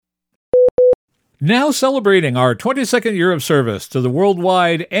Now celebrating our 22nd year of service to the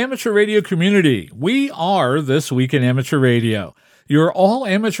worldwide amateur radio community, we are This Week in Amateur Radio, your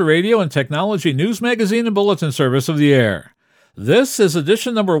all-amateur radio and technology news magazine and bulletin service of the air. This is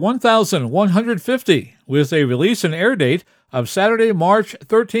edition number 1150, with a release and air date of Saturday, March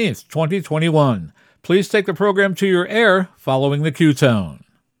 13th, 2021. Please take the program to your air following the Q-tone.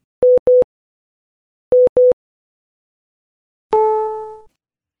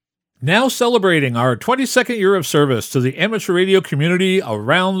 Now celebrating our 22nd year of service to the amateur radio community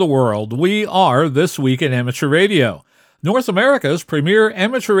around the world, we are This Week in Amateur Radio, North America's premier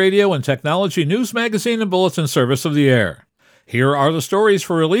amateur radio and technology news magazine and bulletin service of the air. Here are the stories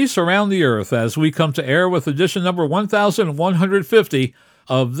for release around the earth as we come to air with edition number 1150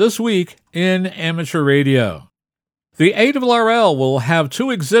 of This Week in Amateur Radio. The ARRL will have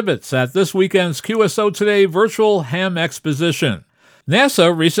two exhibits at this weekend's QSO Today Virtual Ham Exposition.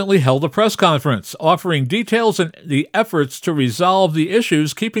 NASA recently held a press conference offering details on the efforts to resolve the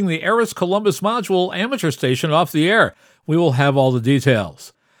issues keeping the ARISS Columbus Module amateur station off the air. We will have all the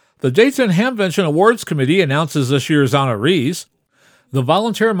details. The Dayton Hamvention Awards Committee announces this year's honorees. The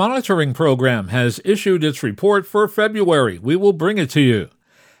Volunteer Monitoring Program has issued its report for February. We will bring it to you.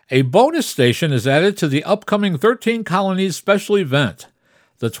 A bonus station is added to the upcoming 13 Colonies special event.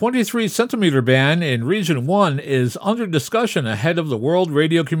 The 23-centimeter band in Region 1 is under discussion ahead of the World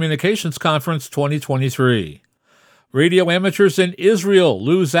Radio Communications Conference 2023. Radio amateurs in Israel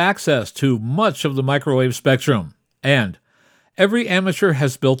lose access to much of the microwave spectrum. And every amateur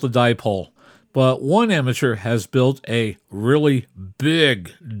has built a dipole, but one amateur has built a really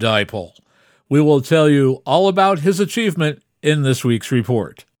big dipole. We will tell you all about his achievement in this week's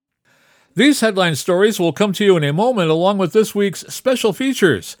report. These headline stories will come to you in a moment along with this week's special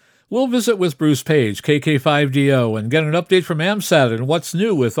features. We'll visit with Bruce Page, KK5DO, and get an update from AMSAT and what's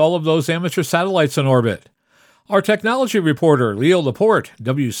new with all of those amateur satellites in orbit. Our technology reporter, Leo Laporte,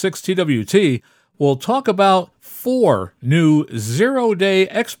 W6TWT, will talk about 4 new zero-day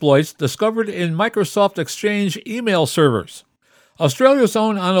exploits discovered in Microsoft Exchange email servers. Australia's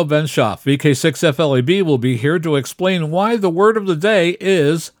own Anno Benshoff, VK6FLAB, will be here to explain why the word of the day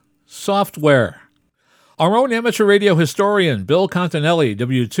is software. Our own amateur radio historian, Bill Continelli,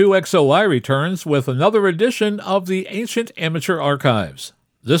 W2XOI, returns with another edition of the Ancient Amateur Archives.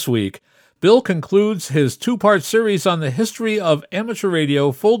 This week, Bill concludes his 2-part series on the history of amateur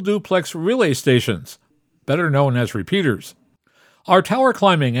radio full duplex relay stations, better known as repeaters. Our tower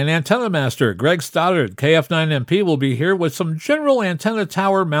climbing and antenna master, Greg Stoddard, KF9MP, will be here with some general antenna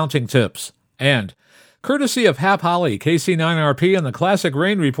tower mounting tips. And courtesy of Hap Holly, KC9RP, and the Classic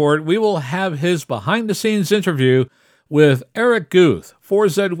Rain Report, we will have his behind-the-scenes interview with Eric Guth,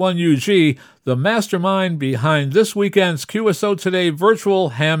 4Z1UG, the mastermind behind this weekend's QSO Today Virtual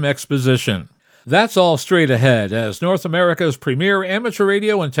Ham Exposition. That's all straight ahead as North America's premier amateur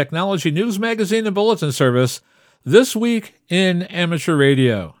radio and technology news magazine and bulletin service, This Week in Amateur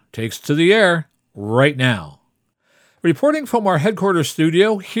Radio, takes to the air right now. Reporting from our headquarters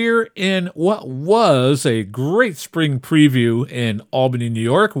studio here in what was a great spring preview in Albany, New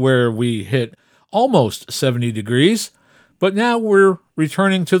York, where we hit almost 70 degrees, but now we're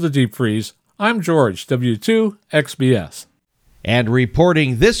returning to the deep freeze. I'm George, W2XBS. And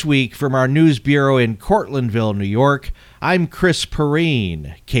reporting this week from our news bureau in Cortlandville, New York, I'm Chris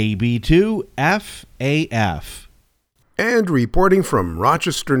Perrine, KB2FAF. And reporting from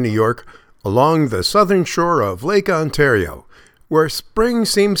Rochester, New York, along the southern shore of Lake Ontario, where spring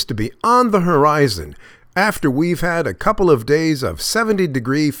seems to be on the horizon after we've had a couple of days of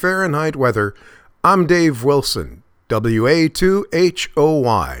 70-degree Fahrenheit weather, I'm Dave Wilson,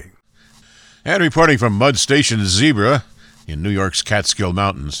 WA2HOY. And reporting from Mud Station Zebra in New York's Catskill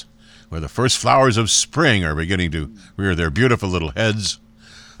Mountains, where the first flowers of spring are beginning to rear their beautiful little heads,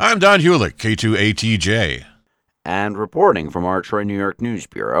 I'm Don Hewlick, K2ATJ. And reporting from our Troy, New York News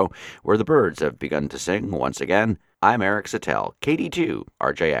Bureau, where the birds have begun to sing once again, I'm Eric Sattel,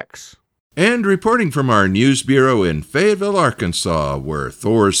 KD2RJX. And reporting from our News Bureau in Fayetteville, Arkansas, where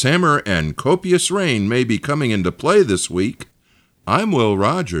Thor's hammer and copious rain may be coming into play this week, I'm Will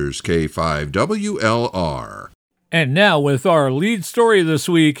Rogers, K5WLR. And now with our lead story this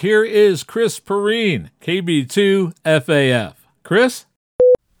week, here is Chris Perrine, KB2FAF. Chris?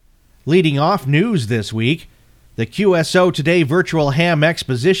 Leading off news this week, the QSO Today Virtual Ham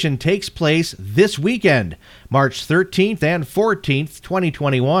Exposition takes place this weekend, March 13th and 14th,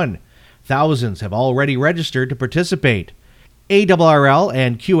 2021. Thousands have already registered to participate. ARRL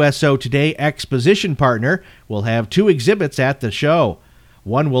and QSO Today Exposition Partner will have 2 exhibits at the show.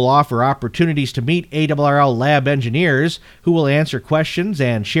 One will offer opportunities to meet ARRL lab engineers who will answer questions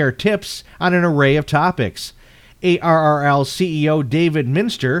and share tips on an array of topics. ARRL CEO David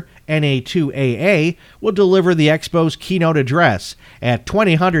Minster, NA2AA, will deliver the Expo's keynote address at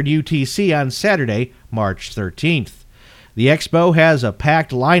 2000 UTC on Saturday, March 13th. The Expo has a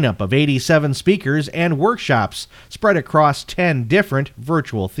packed lineup of 87 speakers and workshops spread across 10 different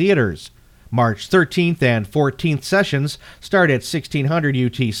virtual theaters. March 13th and 14th sessions start at 1600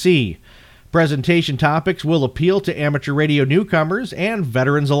 UTC. Presentation topics will appeal to amateur radio newcomers and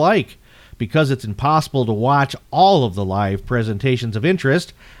veterans alike. Because it's impossible to watch all of the live presentations of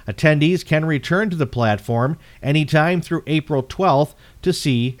interest, attendees can return to the platform anytime through April 12th to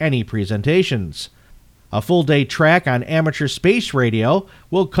see any presentations. A full-day track on amateur space radio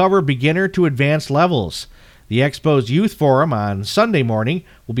will cover beginner to advanced levels. The Expo's Youth Forum on Sunday morning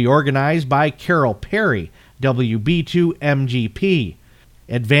will be organized by Carol Perry, WB2MGP.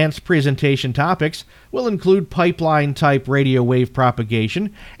 Advanced presentation topics will include pipeline-type radio wave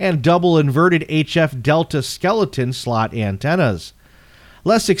propagation and double-inverted HF delta skeleton slot antennas.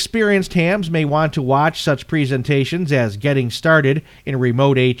 Less experienced hams may want to watch such presentations as Getting Started in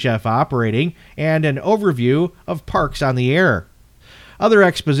Remote HF Operating and an overview of Parks on the Air. Other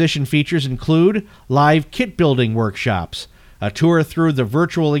exposition features include live kit-building workshops, a tour through the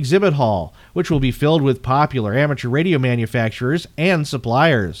virtual exhibit hall, which will be filled with popular amateur radio manufacturers and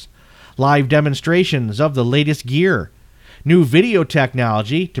suppliers, live demonstrations of the latest gear, new video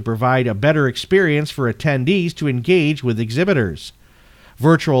technology to provide a better experience for attendees to engage with exhibitors,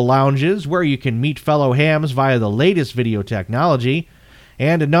 virtual lounges where you can meet fellow hams via the latest video technology,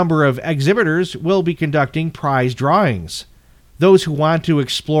 and a number of exhibitors will be conducting prize drawings. Those who want to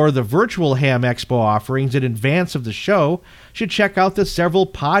explore the virtual Ham Expo offerings in advance of the show should check out the several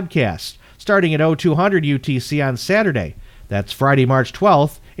podcasts starting at 0200 UTC on Saturday. That's Friday, March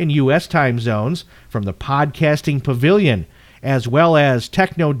 12th in U.S. time zones from the Podcasting Pavilion, as well as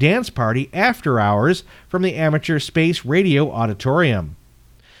Techno Dance Party after hours from the Amateur Space Radio Auditorium.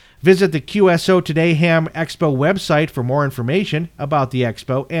 Visit the QSO Today Ham Expo website for more information about the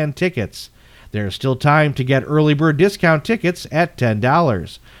Expo and tickets. There's still time to get early bird discount tickets at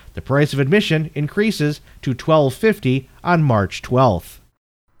 $10. The price of admission increases to $12.50 on March 12th.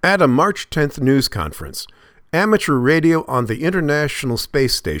 At a March 10th news conference, Amateur Radio on the International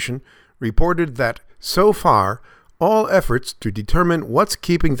Space Station reported that, so far, all efforts to determine what's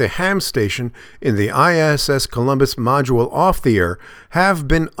keeping the ham station in the ISS Columbus module off the air have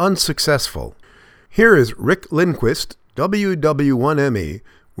been unsuccessful. Here is Rick Lindquist, WW1ME,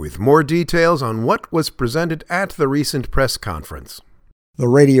 with more details on what was presented at the recent press conference. The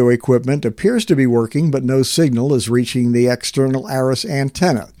radio equipment appears to be working, but no signal is reaching the external ARISS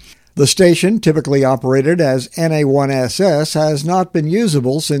antenna. The station, typically operated as NA1SS, has not been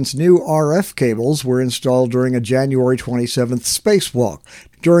usable since new RF cables were installed during a January 27th spacewalk.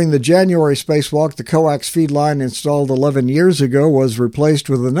 During the January spacewalk, the coax feed line installed 11 years ago was replaced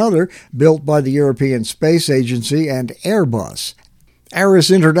with another built by the European Space Agency and Airbus.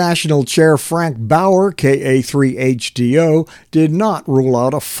 ARISS International Chair Frank Bauer, KA3HDO, did not rule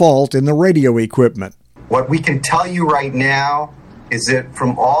out a fault in the radio equipment. What we can tell you right now is that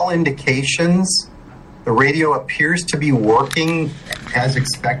from all indications, the radio appears to be working as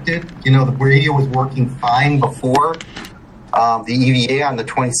expected. You know, the radio was working fine before the EVA on the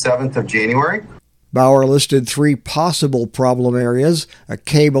 27th of January. Bauer listed 3 possible problem areas. A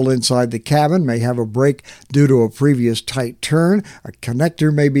cable inside the cabin may have a break due to a previous tight turn, a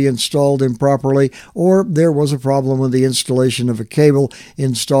connector may be installed improperly, or there was a problem with the installation of a cable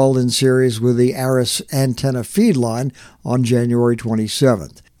installed in series with the ARISS antenna feed line on January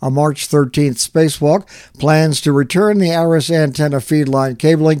 27th. A March 13th spacewalk plans to return the ARISS antenna feed line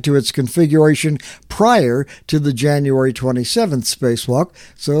cabling to its configuration prior to the January 27th spacewalk,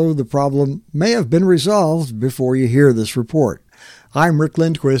 so the problem may have been resolved before you hear this report. I'm Rick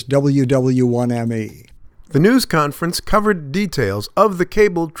Lindquist, WW1ME. The news conference covered details of the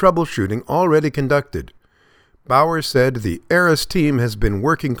cable troubleshooting already conducted. Bauer said the ARISS team has been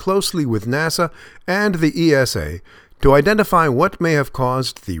working closely with NASA and the ESA to identify what may have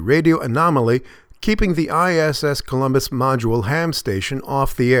caused the radio anomaly keeping the ISS Columbus module ham station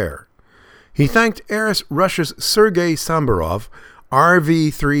off the air. He thanked ARISS Russia's Sergei Sambarov,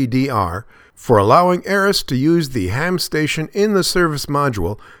 RV3DR, for allowing ARISS to use the ham station in the service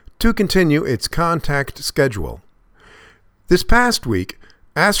module to continue its contact schedule. This past week,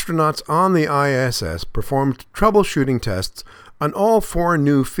 astronauts on the ISS performed troubleshooting tests on all 4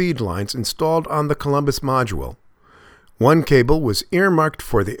 new feed lines installed on the Columbus module. 1 cable was earmarked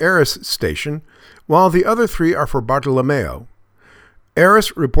for the ARISS station, while the other 3 are for Bartolomeo.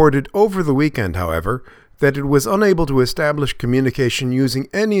 ARIS reported over the weekend, however, that it was unable to establish communication using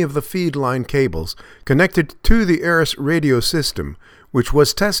any of the feed line cables connected to the ARIS radio system, which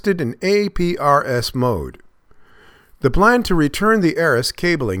was tested in APRS mode. The plan to return the ARIS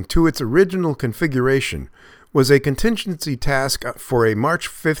cabling to its original configuration was a contingency task for a March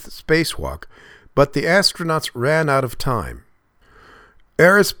 5th spacewalk, but the astronauts ran out of time.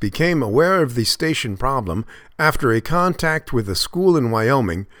 ARIS became aware of the station problem after a contact with a school in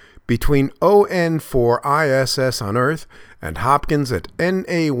Wyoming between ON4ISS on Earth and Hopkins at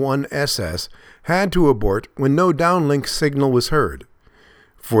NA1SS had to abort when no downlink signal was heard.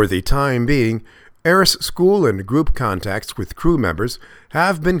 For the time being, ARIS school and group contacts with crew members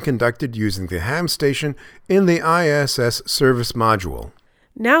have been conducted using the ham station in the ISS service module.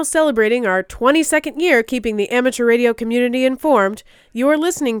 Now celebrating our 22nd year keeping the amateur radio community informed, you are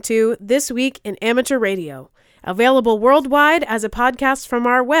listening to This Week in Amateur Radio, available worldwide as a podcast from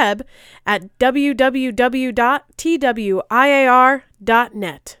our web at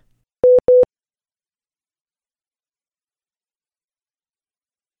www.twiar.net.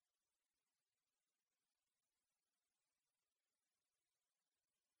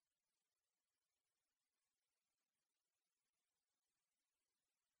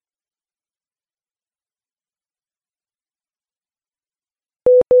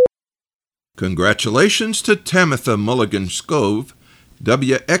 Congratulations to Tamitha Mulligan Scove,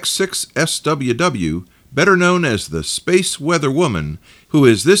 WX6SWW, better known as the Space Weather Woman, who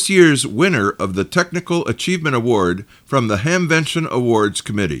is this year's winner of the Technical Achievement Award from the Hamvention Awards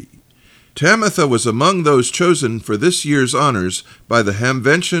Committee. Tamitha was among those chosen for this year's honors by the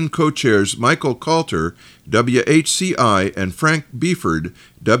Hamvention co-chairs Michael Coulter, WHCI, and Frank Beeford,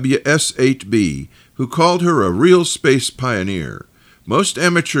 WS8B, who called her a real space pioneer. Most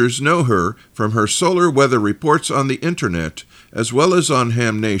amateurs know her from her solar weather reports on the Internet, as well as on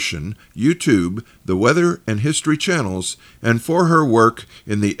Ham Nation, YouTube, the Weather and History channels, and for her work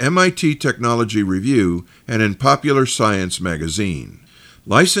in the MIT Technology Review and in Popular Science magazine.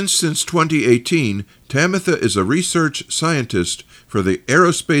 Licensed since 2018, Tamitha is a research scientist for the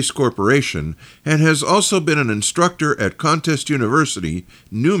Aerospace Corporation and has also been an instructor at Contest University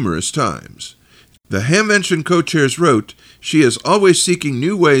numerous times. The Hamvention co-chairs wrote, "She is always seeking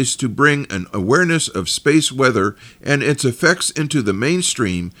new ways to bring an awareness of space weather and its effects into the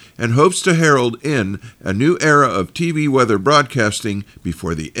mainstream and hopes to herald in a new era of TV weather broadcasting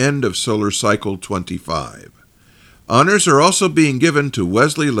before the end of Solar Cycle 25. Honors are also being given to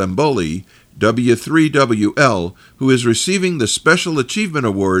Wesley Lamboli, W3WL, who is receiving the Special Achievement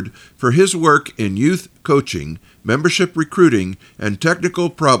Award for his work in youth coaching, membership recruiting, and technical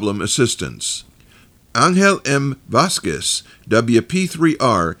problem assistance. Angel M. Vasquez,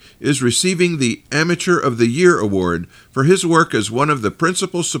 WP3R, is receiving the Amateur of the Year Award for his work as one of the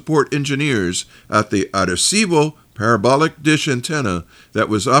principal support engineers at the Arecibo parabolic dish antenna that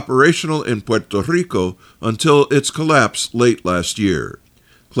was operational in Puerto Rico until its collapse late last year.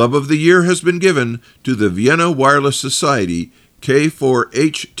 Club of the Year has been given to the Vienna Wireless Society,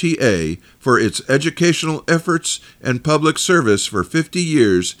 K4HTA, for its educational efforts and public service for 50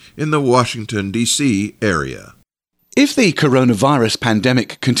 years in the Washington, D.C. area. If the coronavirus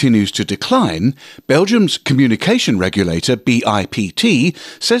pandemic continues to decline, Belgium's communication regulator, BIPT,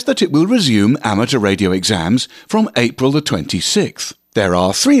 says that it will resume amateur radio exams from April the 26th. There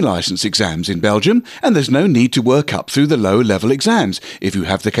are 3 license exams in Belgium, and there's no need to work up through the low-level exams. If you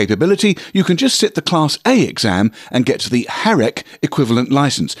have the capability, you can just sit the Class A exam and get the HAREC equivalent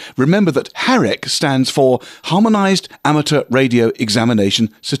license. Remember that HAREC stands for Harmonized Amateur Radio Examination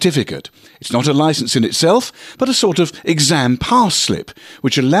Certificate. It's not a license in itself, but a sort of exam pass slip,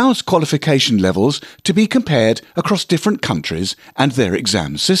 which allows qualification levels to be compared across different countries and their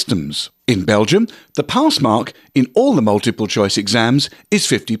exam systems. In Belgium, the pass mark in all the multiple-choice exams is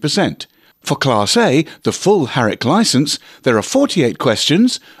 50%. For Class A, the full HAREC license, there are 48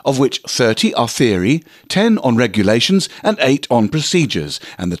 questions, of which 30 are theory, 10 on regulations, and 8 on procedures,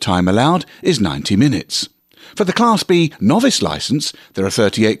 and the time allowed is 90 minutes. For the Class B novice license, there are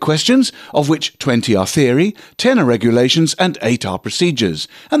 38 questions, of which 20 are theory, 10 are regulations, and 8 are procedures,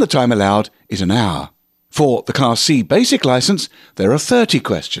 and the time allowed is an hour. For the Class C basic license, there are 30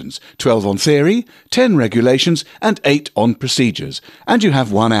 questions, 12 on theory, 10 regulations, and 8 on procedures, and you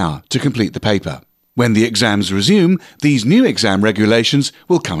have 1 hour to complete the paper. When the exams resume, these new exam regulations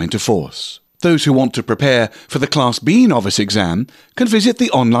will come into force. Those who want to prepare for the Class B novice exam can visit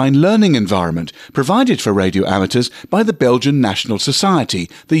the online learning environment provided for radio amateurs by the Belgian National Society,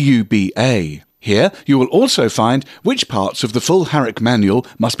 the UBA. Here you will also find which parts of the full HAREC manual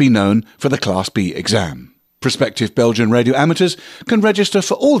must be known for the Class B exam. Prospective Belgian radio amateurs can register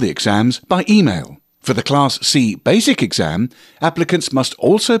for all the exams by email. For the Class C basic exam, applicants must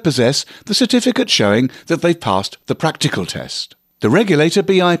also possess the certificate showing that they've passed the practical test. The regulator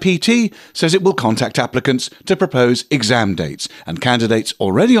BIPT says it will contact applicants to propose exam dates, and candidates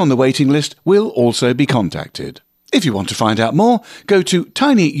already on the waiting list will also be contacted. If you want to find out more, go to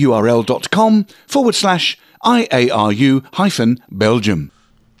tinyurl.com/IARU-Belgium.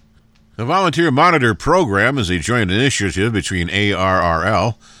 The Volunteer Monitor Program is a joint initiative between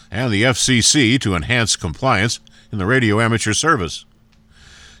ARRL and the FCC to enhance compliance in the radio amateur service.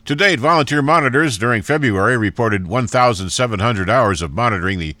 To date, volunteer monitors during February reported 1,700 hours of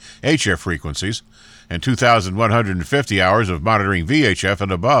monitoring the HF frequencies and 2,150 hours of monitoring VHF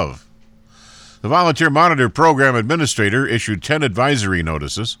and above. The Volunteer Monitor Program Administrator issued 10 advisory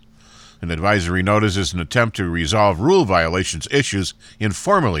notices. An advisory notice is an attempt to resolve rule violations issues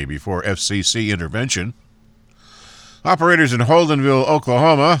informally before FCC intervention. Operators in Holdenville,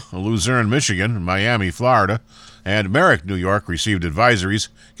 Oklahoma, Luzerne, Michigan, Miami, Florida, and Merrick, New York received advisories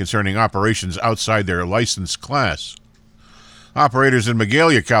concerning operations outside their licensed class. Operators in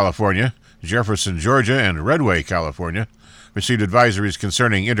Magalia, California, Jefferson, Georgia, and Redway, California received advisories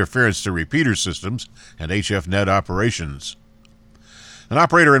concerning interference to repeater systems and HF net operations. An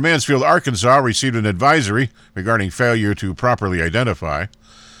operator in Mansfield, Arkansas received an advisory regarding failure to properly identify,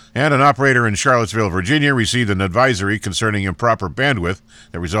 and an operator in Charlottesville, Virginia received an advisory concerning improper bandwidth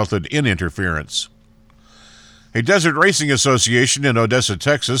that resulted in interference. A Desert Racing Association in Odessa,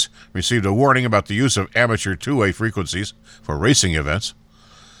 Texas received a warning about the use of amateur two-way frequencies for racing events.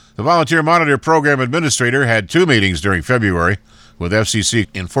 The Volunteer Monitor Program Administrator had 2 meetings during February with FCC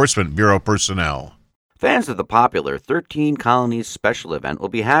Enforcement Bureau personnel. Fans of the popular 13 Colonies special event will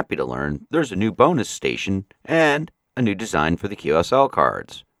be happy to learn there's a new bonus station and a new design for the QSL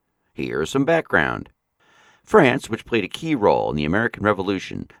cards. Here's some background. France, which played a key role in the American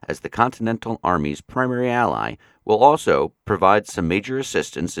Revolution as the Continental Army's primary ally, will also provide some major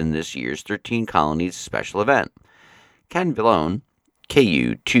assistance in this year's 13 Colonies special event. Ken Villone,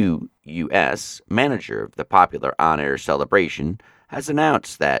 KU2US, manager of the popular on-air celebration, has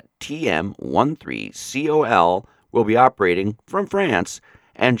announced that TM13COL will be operating from France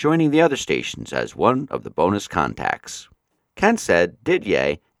and joining the other stations as one of the bonus contacts. Ken said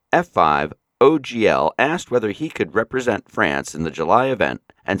Didier F5 OGL asked whether he could represent France in the July event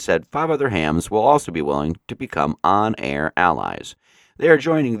and said 5 other hams will also be willing to become on-air allies. They are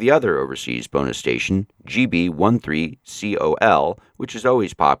joining the other overseas bonus station, GB13COL, which is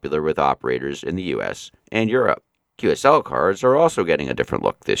always popular with operators in the US and Europe. QSL cards are also getting a different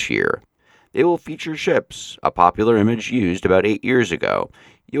look this year. They will feature ships, a popular image used about 8 years ago.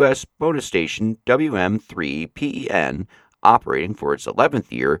 U.S. bonus station WM3PEN, operating for its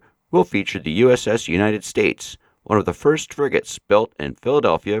 11th year, will feature the USS United States, one of the first frigates built in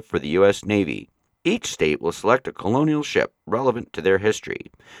Philadelphia for the U.S. Navy. Each state will select a colonial ship relevant to their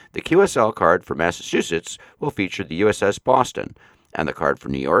history. The QSL card for Massachusetts will feature the USS Boston, and the card for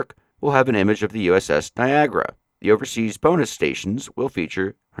New York will have an image of the USS Niagara. The overseas bonus stations will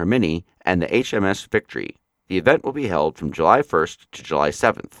feature Hermione and the HMS Victory. The event will be held from July 1st to July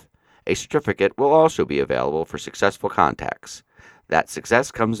 7th. A certificate will also be available for successful contacts. That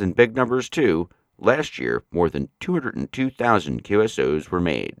success comes in big numbers too. Last year, more than 202,000 QSOs were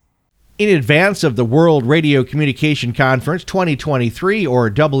made. In advance of the World Radio Communication Conference 2023, or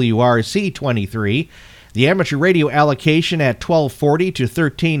WRC 23, the amateur radio allocation at 1240 to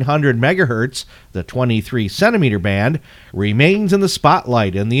 1300 megahertz, the 23-centimeter band, remains in the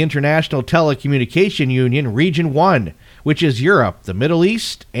spotlight in the International Telecommunication Union Region 1, which is Europe, the Middle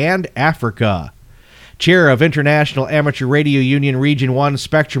East, and Africa. Chair of International Amateur Radio Union Region 1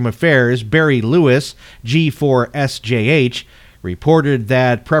 Spectrum Affairs, Barry Lewis, G4SJH, reported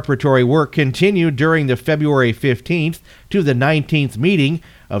that preparatory work continued during the February 15th to the 19th meeting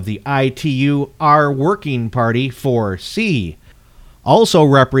of the ITU-R Working Party 4C. Also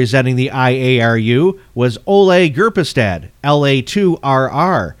representing the IARU was Ole Gurpestad,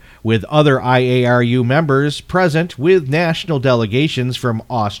 LA2RR, with other IARU members present with national delegations from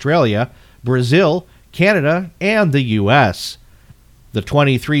Australia, Brazil, Canada, and the U.S. The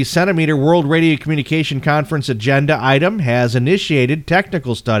 23-centimeter World Radio Communication Conference agenda item has initiated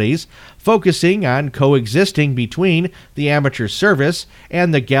technical studies focusing on coexisting between the amateur service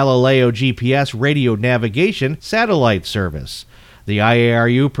and the Galileo GPS radio navigation satellite service. The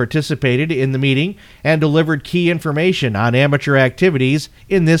IARU participated in the meeting and delivered key information on amateur activities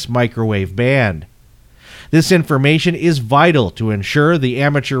in this microwave band. This information is vital to ensure the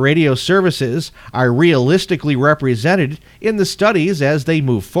amateur radio services are realistically represented in the studies as they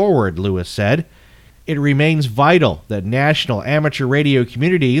move forward, Lewis said. it remains vital that national amateur radio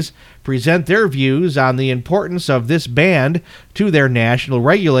communities present their views on the importance of this band to their national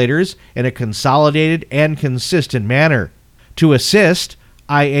regulators in a consolidated and consistent manner. To assist,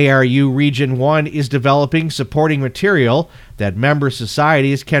 IARU Region 1 is developing supporting material that member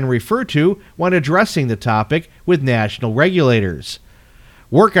societies can refer to when addressing the topic with national regulators.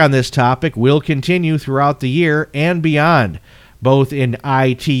 Work on this topic will continue throughout the year and beyond, both in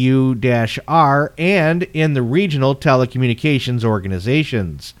ITU-R and in the regional telecommunications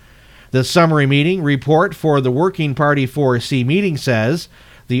organizations. The summary meeting report for the Working Party 4C meeting says,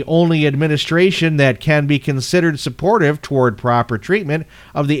 the only administration that can be considered supportive toward proper treatment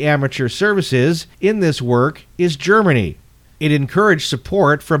of the amateur services in this work is Germany. It encouraged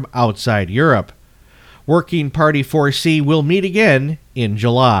support from outside Europe. Working Party 4C will meet again in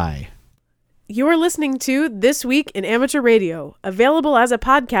July. You're listening to This Week in Amateur Radio, available as a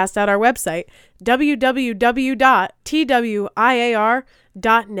podcast at our website,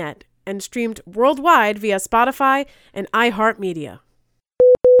 www.twiar.net, and streamed worldwide via Spotify and iHeartMedia.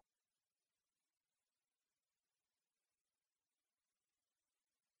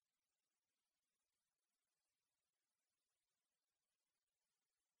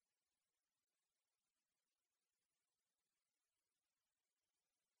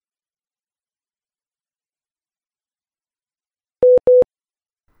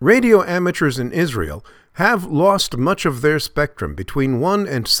 Radio amateurs in Israel have lost much of their spectrum between 1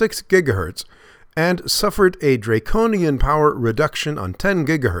 and 6 gigahertz and suffered a draconian power reduction on 10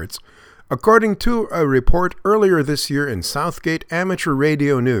 gigahertz, according to a report earlier this year in Southgate Amateur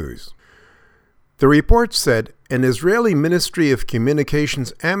Radio News. The report said an Israeli Ministry of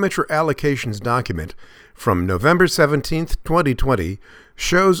Communications amateur allocations document from November 17, 2020,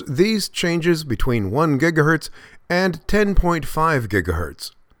 shows these changes between 1 gigahertz and 10.5 gigahertz.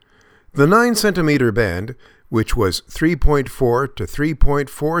 The 9-centimeter band, which was 3.4 to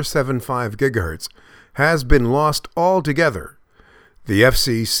 3.475 gigahertz, has been lost altogether. The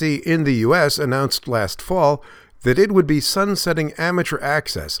FCC in the U.S. announced last fall that it would be sunsetting amateur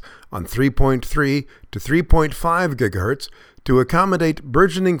access on 3.3 to 3.5 gigahertz to accommodate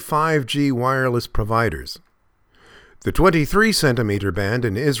burgeoning 5G wireless providers. The 23-centimeter band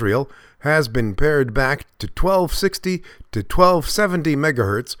in Israel has been pared back to 1260 to 1270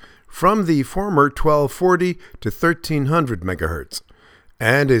 megahertz from the former 1240 to 1300 megahertz,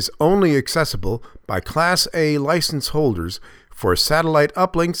 and is only accessible by Class A license holders for satellite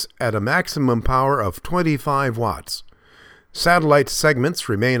uplinks at a maximum power of 25 watts. Satellite segments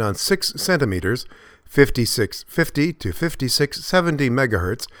remain on 6 centimeters, 5650 to 5670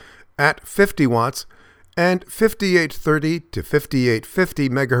 megahertz, at 50 watts, and 5830 to 5850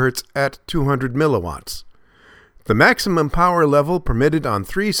 megahertz at 200 milliwatts. The maximum power level permitted on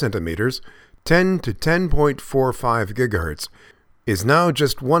 3 centimeters, 10 to 10.45 gigahertz, is now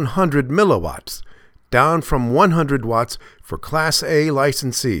just 100 milliwatts, down from 100 watts for Class A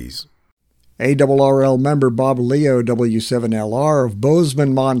licensees. ARRL member Bob Leo W7LR of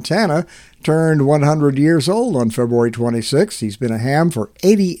Bozeman, Montana, turned 100 years old on February 26. He's been a ham for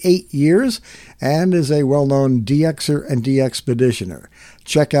 88 years and is a well-known DXer and DXpeditioner.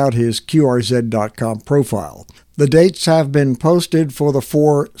 Check out his QRZ.com profile. The dates have been posted for the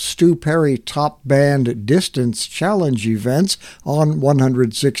 4 Stu Perry Top Band Distance Challenge events on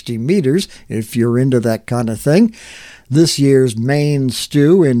 160 meters, if you're into that kind of thing. This year's main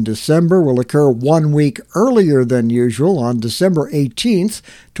Stu in December will occur 1 week earlier than usual on December 18th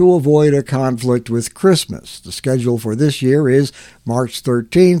to avoid a conflict with Christmas. The schedule for this year is March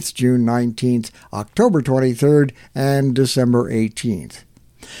 13th, June 19th, October 23rd, and December 18th.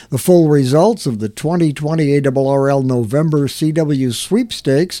 The full results of the 2020 ARRL November CW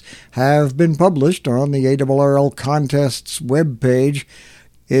sweepstakes have been published on the ARRL Contests webpage.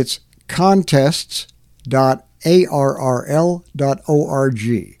 It's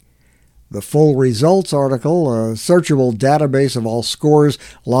contests.arrl.org. The full results article, a searchable database of all scores,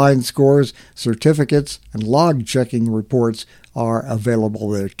 line scores, certificates, and log checking reports are available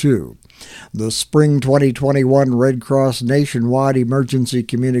there too. The Spring 2021 Red Cross Nationwide Emergency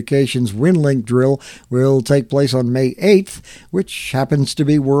Communications WinLink drill will take place on May 8th, which happens to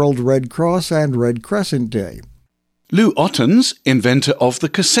be World Red Cross and Red Crescent Day. Lou Ottens, inventor of the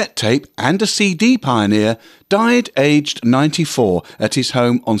cassette tape and a CD pioneer, died aged 94 at his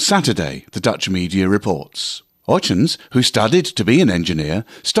home on Saturday, the Dutch media reports. Ottens, who studied to be an engineer,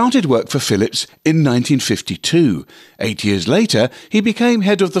 started work for Philips in 1952. 8 years later, he became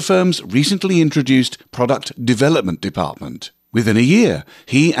head of the firm's recently introduced product development department. Within a year,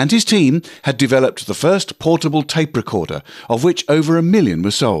 he and his team had developed the first portable tape recorder, of which over 1 million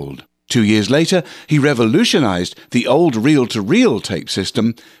were sold. 2 years later, he revolutionized the old reel-to-reel tape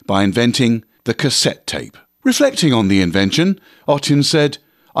system by inventing the cassette tape. Reflecting on the invention, Ottens said,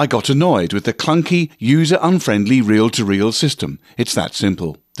 "I got annoyed with the clunky, user-unfriendly reel-to-reel system. It's that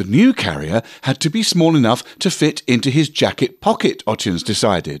simple." The new carrier had to be small enough to fit into his jacket pocket, Ottens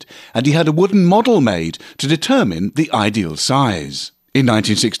decided, and he had a wooden model made to determine the ideal size. In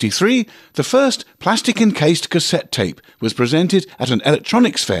 1963, the first plastic-encased cassette tape was presented at an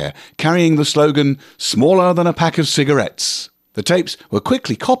electronics fair carrying the slogan, "Smaller than a pack of cigarettes." The tapes were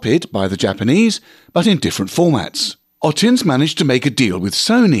quickly copied by the Japanese, but in different formats. Ottens managed to make a deal with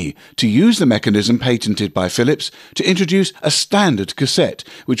Sony to use the mechanism patented by Philips to introduce a standard cassette,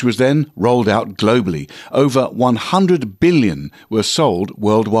 which was then rolled out globally. Over 100 billion were sold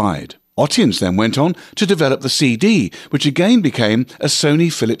worldwide. Ottens then went on to develop the CD, which again became a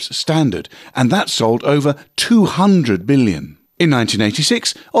Sony Philips standard, and that sold over 200 billion. In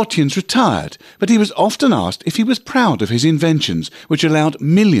 1986, Ottens retired, but he was often asked if he was proud of his inventions, which allowed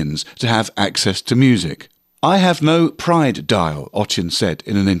millions to have access to music. "I have no pride dial," Ottens said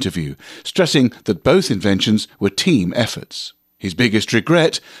in an interview, stressing that both inventions were team efforts. His biggest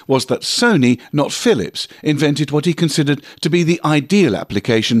regret was that Sony, not Philips, invented what he considered to be the ideal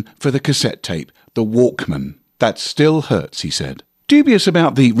application for the cassette tape, the Walkman. "That still hurts," he said. Dubious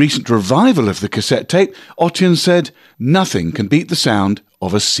about the recent revival of the cassette tape, Ottens said, "Nothing can beat the sound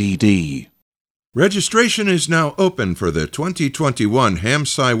of a CD." Registration is now open for the 2021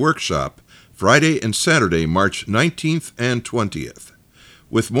 Ham-Sci Workshop, Friday and Saturday, March 19th and 20th.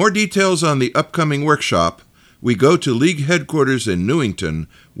 With more details on the upcoming workshop, we go to League headquarters in Newington,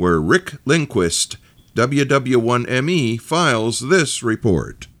 where Rick Lindquist, WW1ME, files this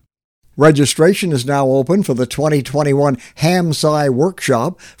report. Registration is now open for the 2021 Ham-Sci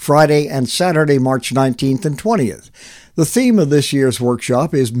Workshop, Friday and Saturday, March 19th and 20th. The theme of this year's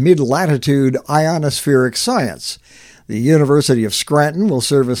workshop is Mid-Latitude Ionospheric Science. The University of Scranton will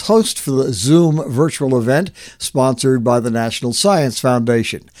serve as host for the Zoom virtual event sponsored by the National Science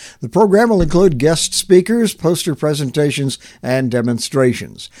Foundation. The program will include guest speakers, poster presentations, and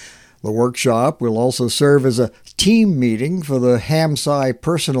demonstrations. The workshop will also serve as a team meeting for the Ham-Sci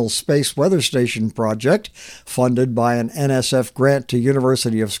Personal Space Weather Station project, funded by an NSF grant to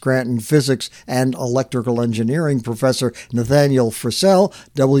University of Scranton physics and electrical engineering professor Nathaniel Frissell,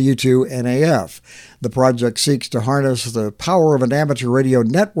 W2NAF. The project seeks to harness the power of an amateur radio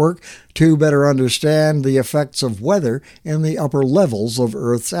network to better understand the effects of weather in the upper levels of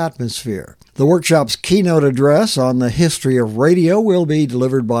Earth's atmosphere. The workshop's keynote address on the history of radio will be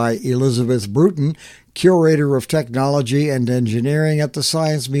delivered by Elizabeth Bruton, Curator of Technology and Engineering at the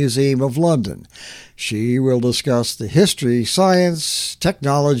Science Museum of London. She will discuss the history, science,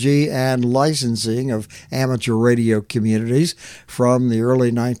 technology, and licensing of amateur radio communities from the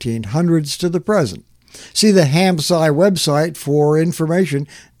early 1900s to the present. See the Ham-Sci website for information,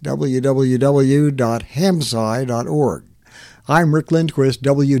 www.hamsci.org. I'm Rick Lindquist,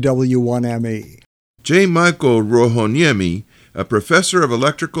 WW1ME. J. Michael Rohoniemi, a professor of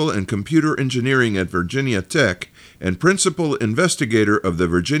electrical and computer engineering at Virginia Tech and principal investigator of the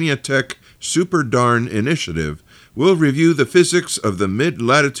Virginia Tech Super Darn Initiative, will review the physics of the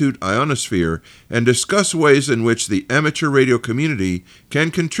mid-latitude ionosphere and discuss ways in which the amateur radio community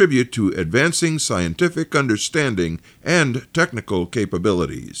can contribute to advancing scientific understanding and technical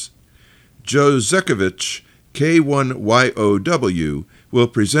capabilities. Joe Zekovich, K1YOW, will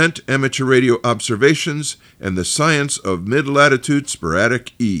present amateur radio observations and the science of mid-latitude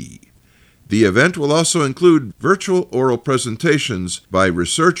sporadic E. The event will also include virtual oral presentations by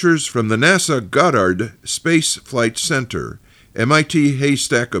researchers from the NASA Goddard Space Flight Center, MIT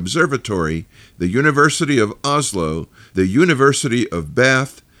Haystack Observatory, the University of Oslo, the University of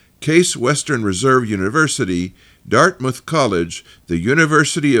Bath, Case Western Reserve University, Dartmouth College, the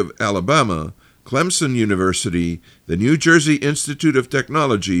University of Alabama, Clemson University, the New Jersey Institute of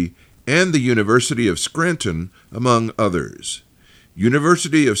Technology, and the University of Scranton, among others.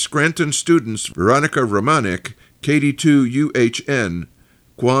 University of Scranton students Veronica Romanek, KD2UHN,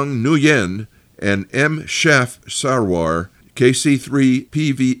 Kwang Nguyen, and M. Shaf Sarwar,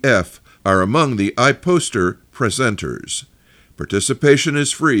 KC3PVF, are among the iPoster presenters. Participation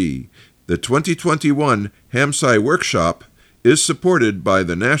is free. The 2021 Ham-Sci Workshop is supported by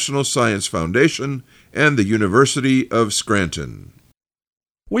the National Science Foundation and the University of Scranton.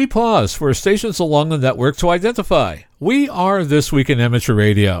 We pause for stations along the network to identify. We are This Week in Amateur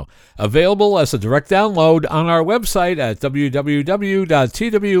Radio, available as a direct download on our website at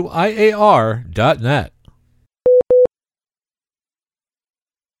www.twiar.net.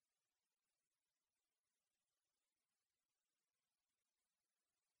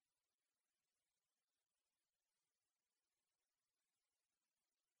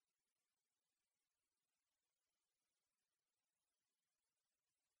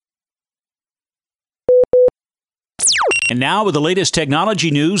 And now with the latest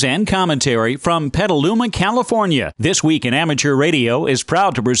technology news and commentary from Petaluma, California. This Week in Amateur Radio is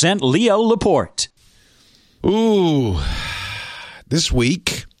proud to present Leo Laporte. Ooh, this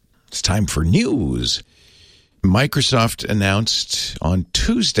week it's time for news. Microsoft announced on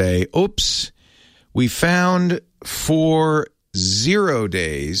Tuesday, we found 4 0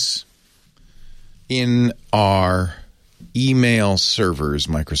 days in our email servers,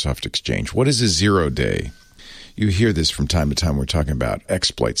 Microsoft Exchange. What is a 0 day? You hear this from time to time. We're talking about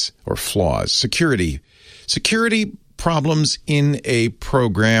exploits or flaws. Security problems in a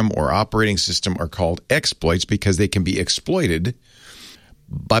program or operating system are called exploits because they can be exploited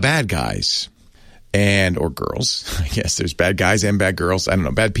by bad guys or girls. I guess there's bad guys and bad girls. I don't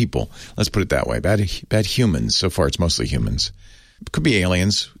know, bad people. Let's put it that way. Bad humans. So far, it's mostly humans. It could be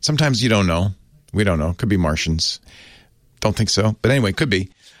aliens. Sometimes you don't know. We don't know. Could be Martians. Don't think so. But anyway, could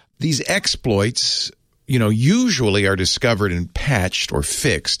be. These exploits, usually are discovered and patched or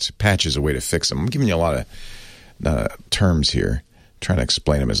fixed. Patch is a way to fix them. I'm giving you a lot of terms here, trying to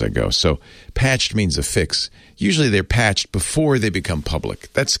explain them as I go. So patched means a fix. Usually they're patched before they become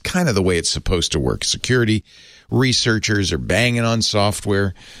public. That's kind of the way it's supposed to work. Security researchers are banging on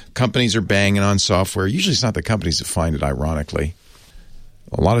software. Companies are banging on software. Usually it's not the companies that find it, ironically.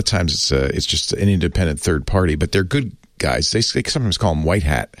 A lot of times it's just an independent third party, but they're good guys. They sometimes call them white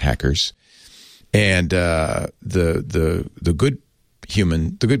hat hackers. And the good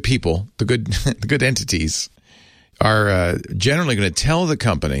human, the good people, the good entities are generally going to tell the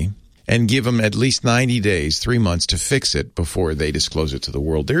company and give them at least 90 days, 3 months to fix it before they disclose it to the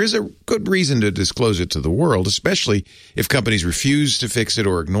world. There is a good reason to disclose it to the world, especially if companies refuse to fix it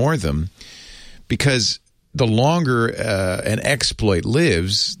or ignore them, because the longer an exploit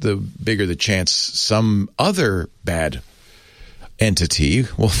lives, the bigger the chance some other bad entity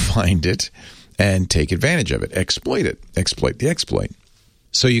will find it and take advantage of it, exploit the exploit.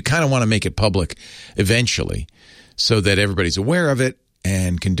 So you kind of want to make it public eventually so that everybody's aware of it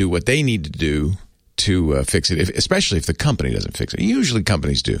and can do what they need to do to fix it, especially if the company doesn't fix it. Usually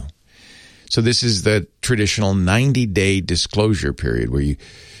companies do. So this is the traditional 90-day disclosure period where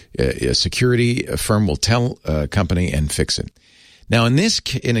a security firm will tell a company and fix it. Now, in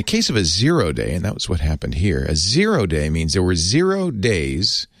a case of a 0 day, and that was what happened here, a 0 day means there were 0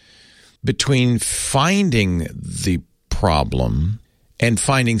 days between finding the problem and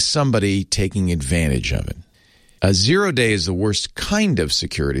finding somebody taking advantage of it. A 0 day is the worst kind of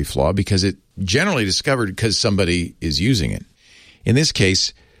security flaw because it generally discovered because somebody is using it. In this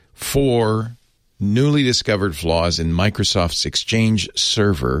case, 4 newly discovered flaws in Microsoft's Exchange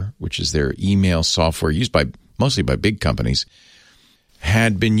server, which is their email software used mostly by big companies,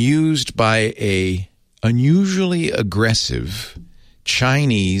 had been used by a unusually aggressive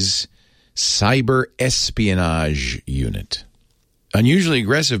Chinese cyber espionage unit. Unusually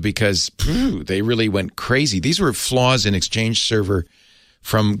aggressive because they really went crazy. These were flaws in Exchange Server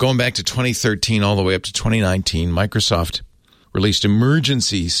from going back to 2013 all the way up to 2019. Microsoft released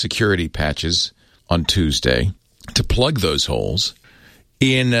emergency security patches on Tuesday to plug those holes.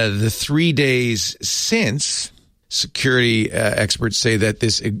 In the 3 days since, security experts say that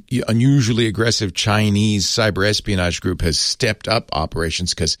this unusually aggressive Chinese cyber espionage group has stepped up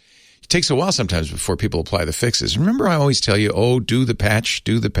operations because it takes a while sometimes before people apply the fixes. Remember, I always tell you, do the patch,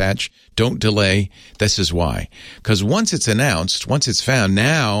 don't delay. This is why. Because once it's announced, once it's found,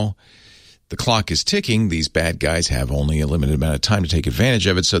 now the clock is ticking. These bad guys have only a limited amount of time to take advantage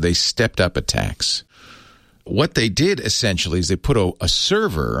of it, so they stepped up attacks. What they did essentially is they put a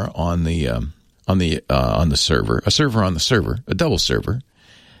server on the server, a double server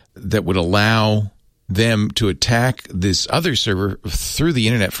that would allow them to attack this other server through the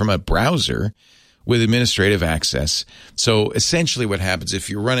internet from a browser with administrative access. So essentially what happens if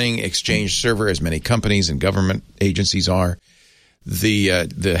you're running Exchange Server, as many companies and government agencies are,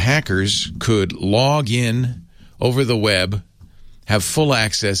 the hackers could log in over the web, have full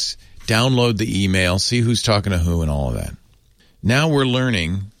access, download the email, see who's talking to who and all of that. Now we're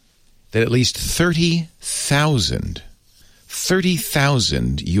learning that at least 30,000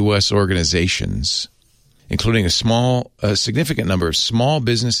 U.S. organizations, including a significant number of small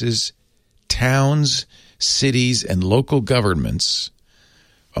businesses, towns, cities, and local governments,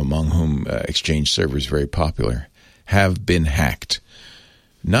 among whom Exchange Server is very popular, have been hacked.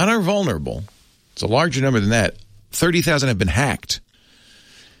 Not are vulnerable. It's a larger number than that. 30,000 have been hacked.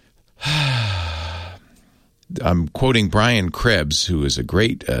 I'm quoting Brian Krebs, who is a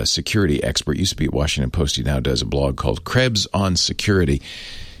great security expert, used to be at Washington Post. He now does a blog called Krebs on Security.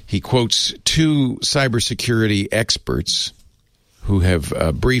 He quotes 2 cybersecurity experts who have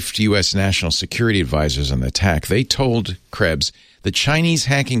briefed U.S. national security advisors on the attack. They told Krebs the Chinese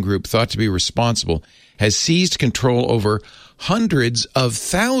hacking group thought to be responsible has seized control over hundreds of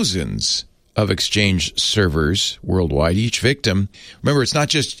thousands of Exchange servers worldwide. Each victim, remember, it's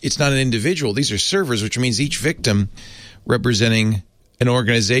not an individual. These are servers, which means each victim representing an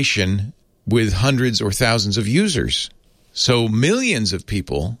organization with hundreds or thousands of users. So millions of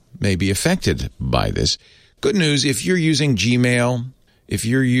people may be affected by this. Good news, if you're using Gmail,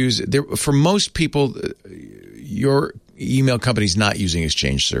 for most people, your email company's not using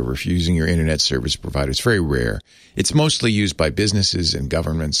Exchange Server. If you're using your internet service provider, it's very rare. It's mostly used by businesses and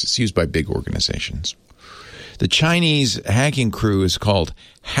governments. It's used by big organizations. The Chinese hacking crew is called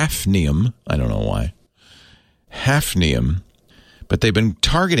Hafnium. I don't know why. Hafnium. But they've been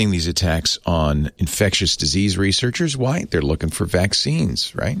targeting these attacks on infectious disease researchers. Why? They're looking for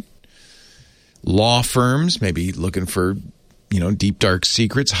vaccines, right? Law firms, maybe looking for, deep, dark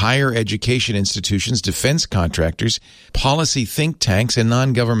secrets, higher education institutions, defense contractors, policy think tanks, and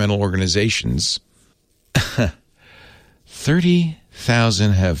non-governmental organizations.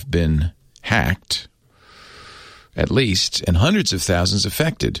 30,000 have been hacked, at least, and hundreds of thousands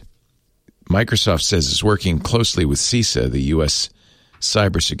affected. Microsoft says it's working closely with CISA, the U.S.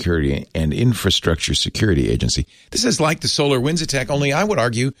 Cybersecurity and Infrastructure Security Agency. This is like the SolarWinds attack, only I would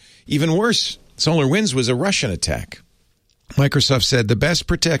argue even worse. SolarWinds was a Russian attack. Microsoft said the best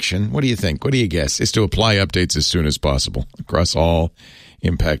protection, what do you think? What do you guess? Is to apply updates as soon as possible across all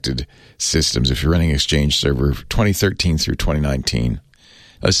impacted systems. If you're running Exchange Server 2013 through 2019,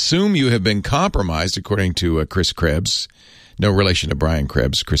 assume you have been compromised, according to Chris Krebs. No relation to Brian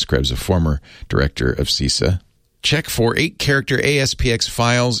Krebs. Chris Krebs, a former director of CISA. Check for 8-character ASPX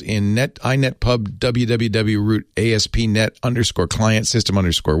files in inetpub www root ASP.NET _client system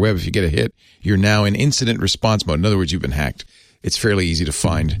 _web. If you get a hit, you're now in incident response mode. In other words, you've been hacked. It's fairly easy to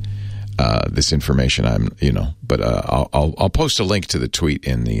find this information. But I'll post a link to the tweet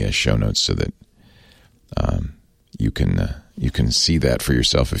in the show notes so that you can see that for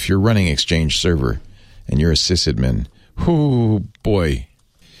yourself. If you're running Exchange Server and you're a sysadmin, oh boy.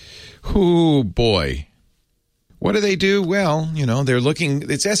 What do they do? Well, they're looking,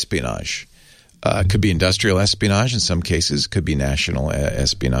 it's espionage. Could be industrial espionage in some cases, could be national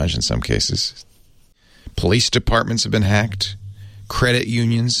espionage in some cases. Police departments have been hacked, credit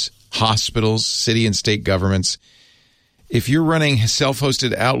unions, hospitals, city and state governments. If you're running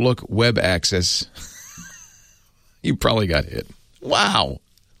self-hosted Outlook web access, you probably got hit. Wow.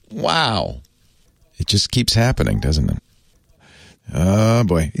 It just keeps happening, doesn't it? Oh,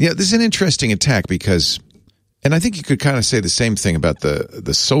 boy. Yeah, this is an interesting attack because... And I think you could kind of say the same thing about the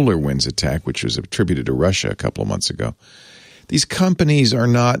SolarWinds attack, which was attributed to Russia a couple of months ago. These companies are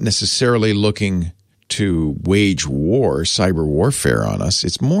not necessarily looking to wage war, cyber warfare on us.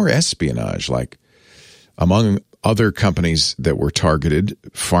 It's more espionage, like among other companies that were targeted,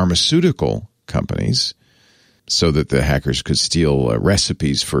 pharmaceutical companies, so that the hackers could steal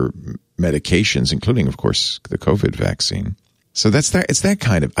recipes for medications, including, of course, the COVID vaccine. So it's that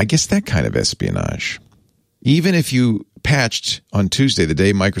kind of espionage. Even if you patched on Tuesday, the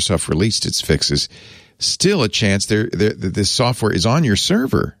day Microsoft released its fixes, still a chance this software is on your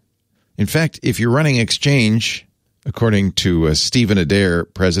server. In fact, if you're running Exchange, according to Stephen Adair,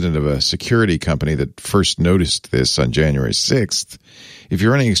 president of a security company that first noticed this on January 6th, if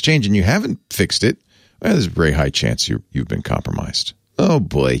you're running Exchange and you haven't fixed it, well, there's a very high chance you've been compromised. Oh,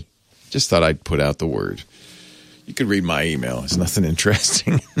 boy. Just thought I'd put out the word. You could read my email. It's nothing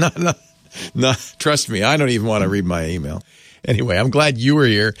interesting. No, trust me, I don't even want to read my email. Anyway, I'm glad you were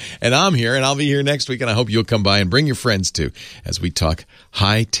here, and I'm here, and I'll be here next week, and I hope you'll come by and bring your friends, too, as we talk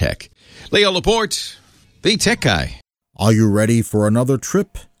high tech. Leo Laporte, the tech guy. Are you ready for another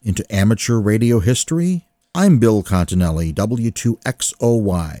trip into amateur radio history? I'm Bill Continelli,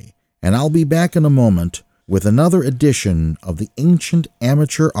 W2XOY, and I'll be back in a moment with another edition of the Ancient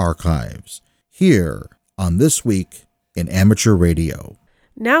Amateur Archives, here on This Week in Amateur Radio.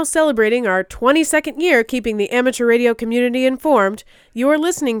 Now celebrating our 22nd year keeping the amateur radio community informed, you're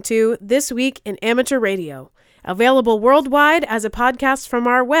listening to This Week in Amateur Radio, available worldwide as a podcast from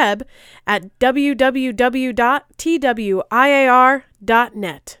our web at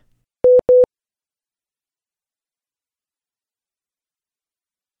www.twiar.net.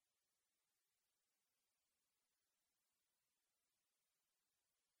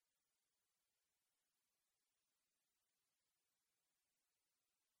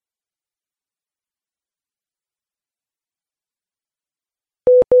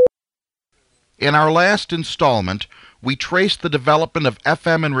 In our last installment, we traced the development of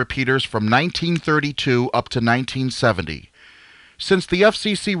FM and repeaters from 1932 up to 1970. Since the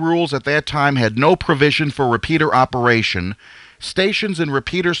FCC rules at that time had no provision for repeater operation, stations in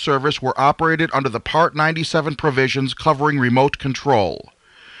repeater service were operated under the Part 97 provisions covering remote control.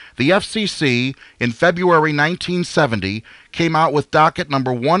 The FCC, in February 1970, came out with docket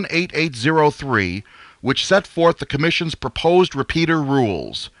number 18803, which set forth the Commission's proposed repeater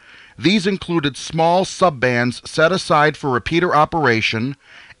rules. These included small subbands set aside for repeater operation,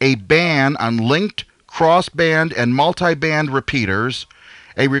 a ban on linked, crossband, and multiband repeaters,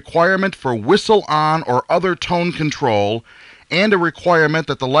 a requirement for whistle-on or other tone control, and a requirement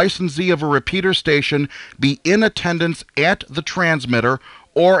that the licensee of a repeater station be in attendance at the transmitter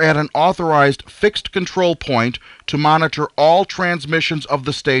or at an authorized fixed control point to monitor all transmissions of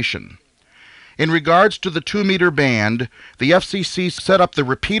the station. In regards to the 2-meter band, the FCC set up the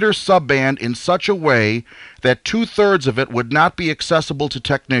repeater subband in such a way that 2/3 of it would not be accessible to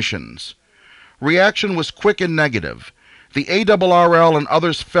technicians. Reaction was quick and negative. The ARRL and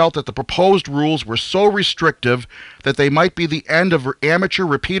others felt that the proposed rules were so restrictive that they might be the end of amateur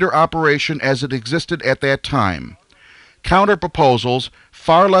repeater operation as it existed at that time. Counter-proposals,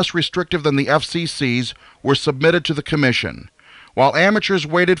 far less restrictive than the FCC's, were submitted to the Commission. While amateurs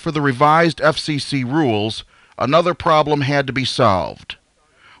waited for the revised FCC rules, another problem had to be solved.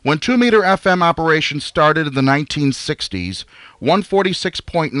 When 2-meter FM operations started in the 1960s,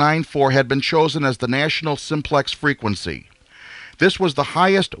 146.94 had been chosen as the national simplex frequency. This was the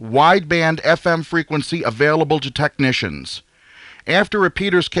highest wideband FM frequency available to technicians. After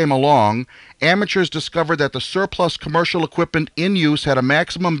repeaters came along, amateurs discovered that the surplus commercial equipment in use had a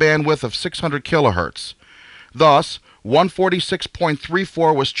maximum bandwidth of 600 kHz. Thus,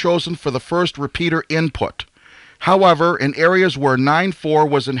 146.34 was chosen for the first repeater input. However, in areas where 9.4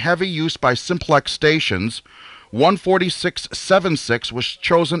 was in heavy use by simplex stations, 146.76 was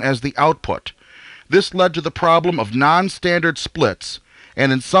chosen as the output. This led to the problem of non-standard splits,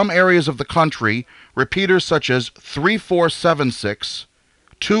 and in some areas of the country, repeaters such as 3476,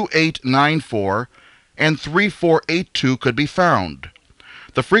 2894, and 3482 could be found.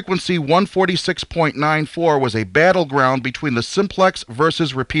 The frequency 146.94 was a battleground between the simplex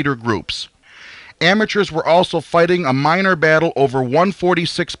versus repeater groups. Amateurs were also fighting a minor battle over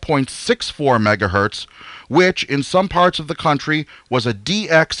 146.64 MHz, which in some parts of the country was a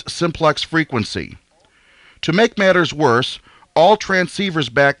DX simplex frequency. To make matters worse, all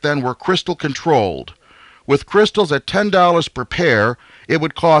transceivers back then were crystal controlled. With crystals at $10 per pair, it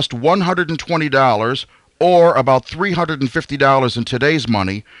would cost $120, or about $350 in today's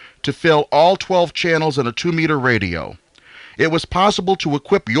money, to fill all 12 channels in a 2-meter radio. It was possible to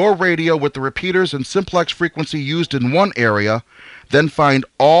equip your radio with the repeaters and simplex frequency used in one area, then find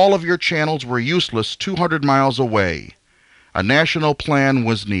all of your channels were useless 200 miles away. A national plan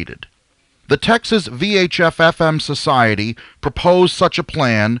was needed. The Texas VHF-FM Society proposed such a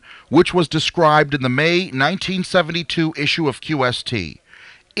plan, which was described in the May 1972 issue of QST.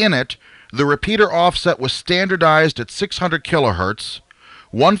 In it, the repeater offset was standardized at 600 kHz,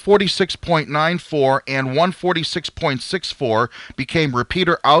 146.94 and 146.64 became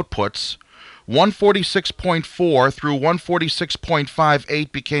repeater outputs, 146.4 through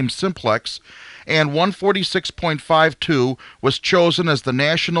 146.58 became simplex, and 146.52 was chosen as the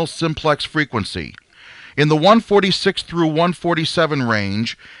national simplex frequency. In the 146 through 147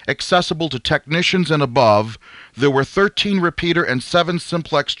 range, accessible to technicians and above, there were 13 repeater and 7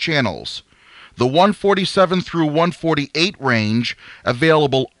 simplex channels. The 147 through 148 range,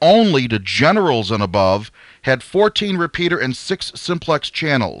 available only to generals and above, had 14 repeater and 6 simplex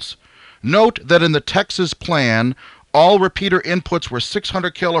channels. Note that in the Texas plan, all repeater inputs were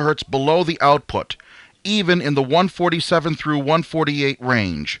 600 kHz below the output, even in the 147 through 148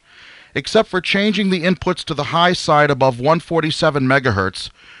 range. Except for changing the inputs to the high side above 147 MHz,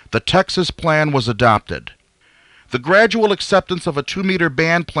 the Texas plan was adopted. The gradual acceptance of a 2-meter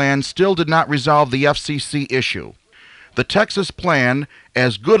band plan still did not resolve the FCC issue. The Texas plan,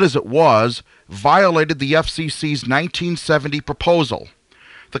 as good as it was, violated the FCC's 1970 proposal.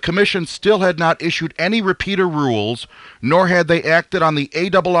 The Commission still had not issued any repeater rules, nor had they acted on the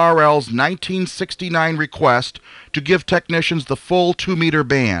ARRL's 1969 request to give technicians the full 2-meter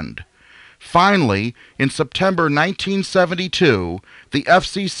band. Finally, in September 1972, the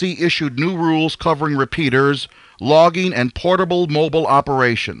FCC issued new rules covering repeaters, logging, and portable mobile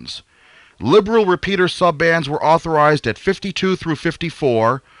operations. Liberal repeater subbands were authorized at 52 through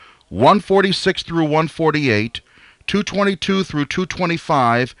 54, 146 through 148, 222 through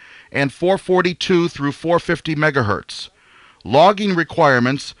 225, and 442 through 450 MHz. Logging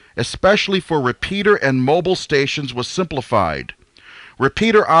requirements, especially for repeater and mobile stations, was simplified.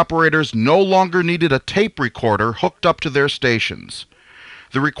 repeater operators no longer needed a tape recorder hooked up to their stations.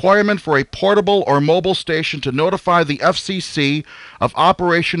 The requirement for a portable or mobile station to notify the FCC of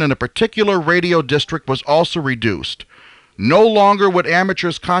operation in a particular radio district was also reduced. No longer would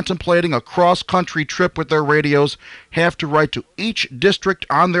amateurs contemplating a cross-country trip with their radios have to write to each district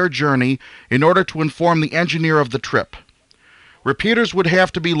on their journey in order to inform the engineer of the trip. Repeaters would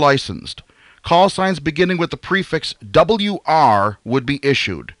have to be licensed. Call signs beginning with the prefix WR would be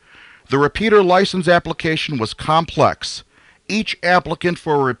issued. The repeater license application was complex. Each applicant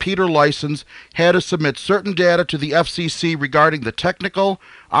for a repeater license had to submit certain data to the FCC regarding the technical,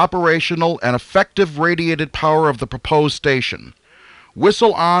 operational, and effective radiated power of the proposed station.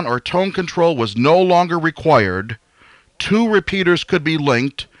 Whistle on or tone control was no longer required. 2 repeaters could be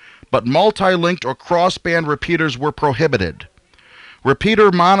linked, but multi-linked or cross-band repeaters were prohibited.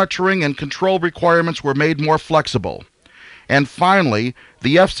 Repeater monitoring and control requirements were made more flexible. And finally,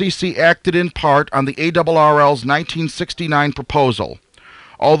 the FCC acted in part on the ARRL's 1969 proposal.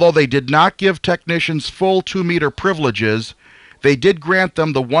 Although they did not give technicians full 2-meter privileges, they did grant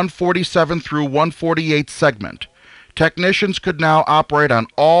them the 147 through 148 segment. Technicians could now operate on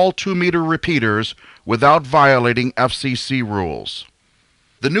all 2-meter repeaters without violating FCC rules.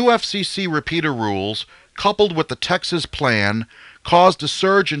 The new FCC repeater rules, coupled with the Texas plan, caused a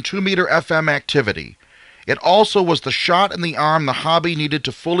surge in 2-meter FM activity. It also was the shot in the arm the hobby needed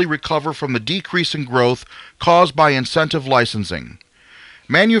to fully recover from the decrease in growth caused by incentive licensing.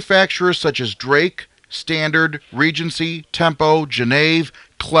 Manufacturers such as Drake, Standard, Regency, Tempo, Geneve,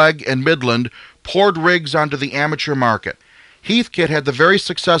 Clegg, and Midland poured rigs onto the amateur market. Heathkit had the very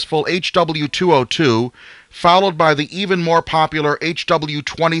successful HW202, followed by the even more popular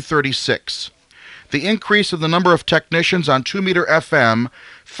HW2036. The increase in the number of technicians on 2-meter FM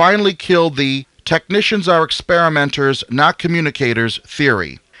finally killed the technicians are experimenters, not communicators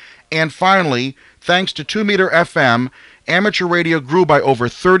theory. And finally, thanks to 2-meter FM, amateur radio grew by over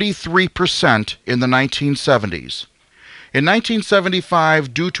 33% in the 1970s. In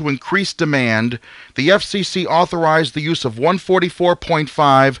 1975, due to increased demand, the FCC authorized the use of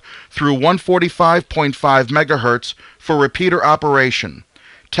 144.5 through 145.5 megahertz for repeater operation.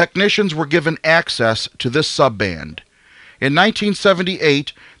 Technicians were given access to this subband. In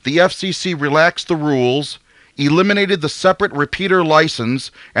 1978, the FCC relaxed the rules, eliminated the separate repeater license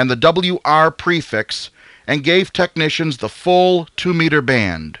and the WR prefix, and gave technicians the full 2-meter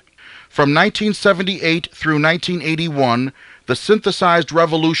band. From 1978 through 1981, the synthesized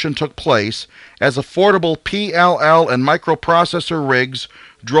revolution took place as affordable PLL and microprocessor rigs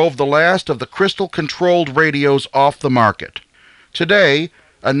drove the last of the crystal-controlled radios off the market. Today,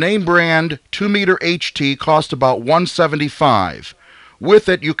 a name-brand 2-meter HT costs about $175. With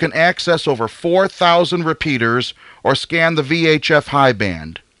it, you can access over 4,000 repeaters or scan the VHF high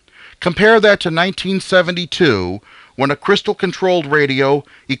band. Compare that to 1972, when a crystal-controlled radio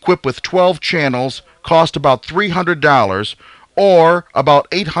equipped with 12 channels cost about $300, or about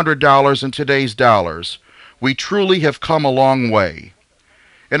 $800 in today's dollars. We truly have come a long way.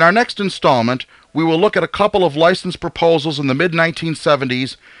 In our next installment, we will look at a couple of license proposals in the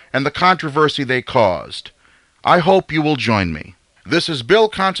mid-1970s and the controversy they caused. I hope you will join me. This is Bill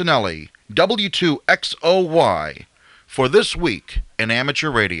Continelli, W2XOY, for This Week in Amateur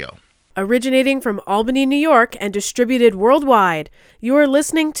Radio. Originating from Albany, New York, and distributed worldwide, you are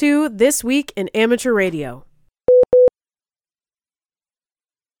listening to This Week in Amateur Radio.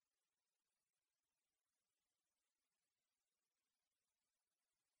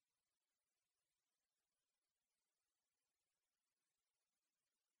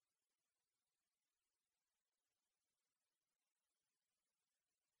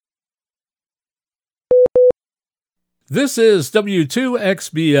 This is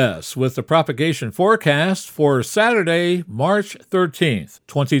W2XBS with the propagation forecast for Saturday, March 13th,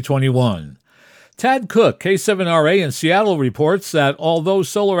 2021. Tad Cook, K7RA in Seattle, reports that although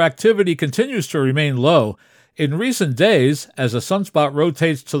solar activity continues to remain low, in recent days, as a sunspot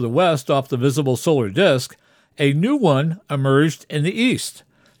rotates to the west off the visible solar disk, a new one emerged in the east.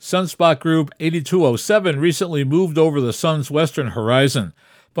 Sunspot group 8207 recently moved over the sun's western horizon,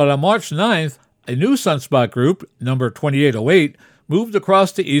 but on March 9th, a new sunspot group, number 2808, moved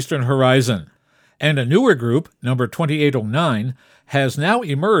across the eastern horizon, and a newer group, number 2809, has now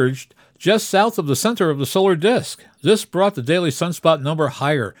emerged just south of the center of the solar disk. This brought the daily sunspot number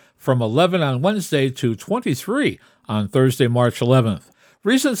higher, from 11 on Wednesday to 23 on Thursday, March 11th.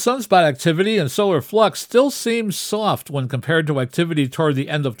 Recent sunspot activity and solar flux still seems soft when compared to activity toward the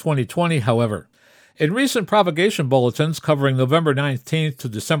end of 2020, however. In recent propagation bulletins covering November 19th to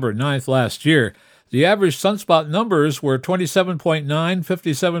December 9th last year, The average sunspot numbers were 27.9,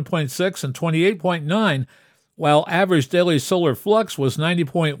 57.6, and 28.9, while average daily solar flux was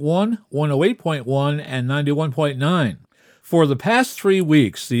 90.1, 108.1, and 91.9. For the past 3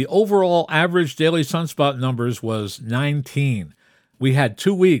 weeks, the overall average daily sunspot numbers was 19. We had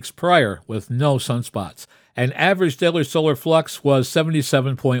 2 weeks prior with no sunspots, and average daily solar flux was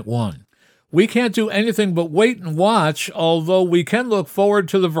 77.1. We can't do anything but wait and watch, although we can look forward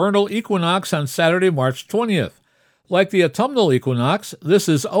to the vernal equinox on Saturday, March 20th. Like the autumnal equinox, this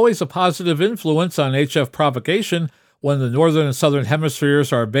is always a positive influence on HF propagation when the northern and southern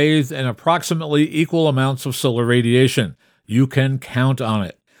hemispheres are bathed in approximately equal amounts of solar radiation. You can count on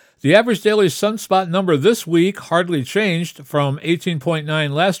it. The average daily sunspot number this week hardly changed from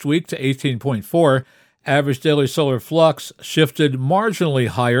 18.9 last week to 18.4. Average daily solar flux shifted marginally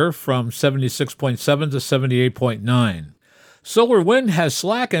higher from 76.7 to 78.9. Solar wind has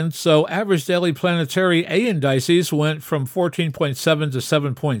slackened, so average daily planetary A indices went from 14.7 to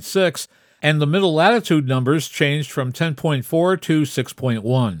 7.6, and the middle latitude numbers changed from 10.4 to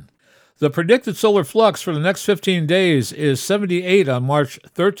 6.1. The predicted solar flux for the next 15 days is 78 on March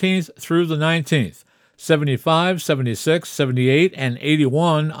 13th through the 19th. 75, 76, 78, and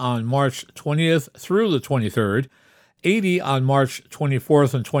 81 on March 20th through the 23rd, 80 on March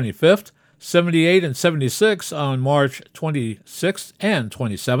 24th and 25th, 78 and 76 on March 26th and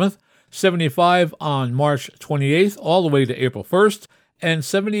 27th, 75 on March 28th all the way to April 1st, and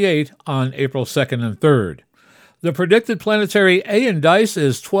 78 on April 2nd and 3rd. The predicted planetary A indice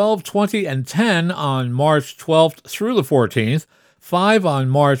is 12, 20, and 10 on March 12th through the 14th, 5 on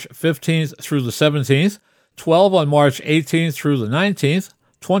March 15th through the 17th, 12 on March 18th through the 19th,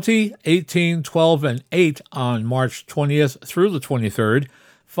 20, 18, 12, and 8 on March 20th through the 23rd,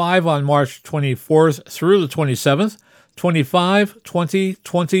 5 on March 24th through the 27th, 25, 20,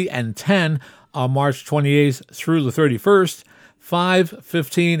 20, and 10 on March 28th through the 31st, 5,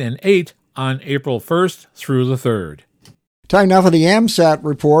 15, and 8 on April 1st through the 3rd. Time now for the AMSAT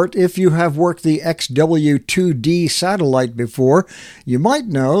report. If you have worked the XW2D satellite before, you might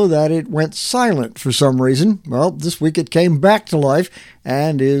know that it went silent for some reason. Well, this week it came back to life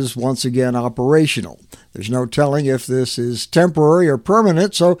and is once again operational. There's no telling if this is temporary or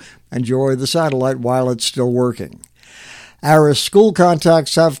permanent, so enjoy the satellite while it's still working. Our school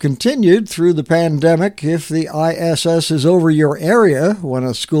contacts have continued through the pandemic. If the ISS is over your area when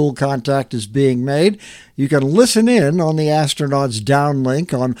a school contact is being made, you can listen in on the Astronauts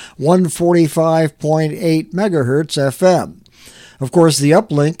downlink on 145.8 megahertz FM. Of course, the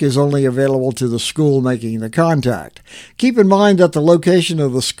uplink is only available to the school making the contact. Keep in mind that the location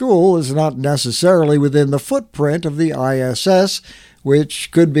of the school is not necessarily within the footprint of the ISS,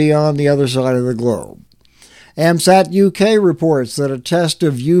 which could be on the other side of the globe. AMSAT UK reports that a test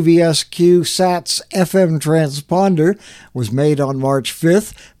of UVSQ-SAT's FM transponder was made on March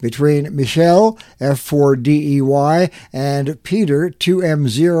 5th between Michelle, F4DEY, and Peter,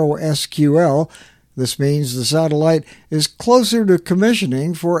 2M0SQL. This means the satellite is closer to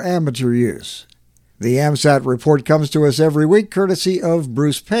commissioning for amateur use. The AMSAT report comes to us every week courtesy of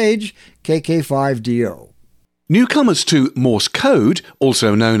Bruce Page, KK5DO. Newcomers to Morse code,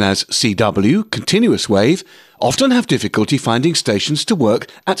 also known as CW, continuous wave, often have difficulty finding stations to work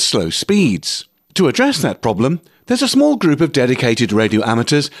at slow speeds. To address that problem, there's a small group of dedicated radio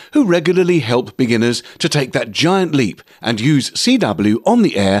amateurs who regularly help beginners to take that giant leap and use CW on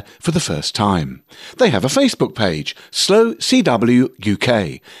the air for the first time. They have a Facebook page, Slow CW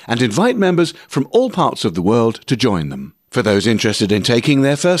UK, and invite members from all parts of the world to join them. For those interested in taking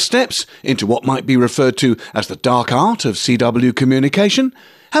their first steps into what might be referred to as the dark art of CW communication,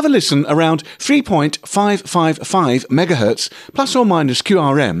 have a listen around 3.555 MHz plus or minus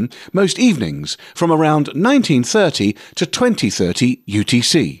QRM most evenings from around 1930 to 2030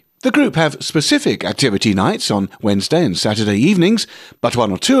 UTC. The group have specific activity nights on Wednesday and Saturday evenings, but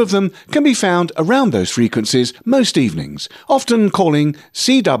one or two of them can be found around those frequencies most evenings, often calling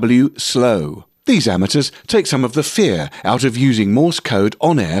CW Slow. These amateurs take some of the fear out of using Morse code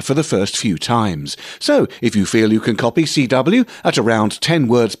on air for the first few times. So, if you feel you can copy CW at around 10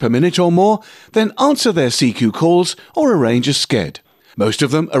 words per minute or more, then answer their CQ calls or arrange a sked. Most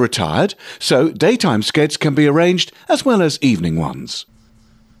of them are retired, so daytime skeds can be arranged as well as evening ones.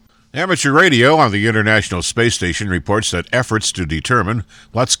 Amateur Radio on the International Space Station reports that efforts to determine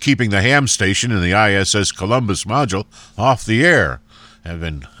what's keeping the ham station in the ISS Columbus module off the air have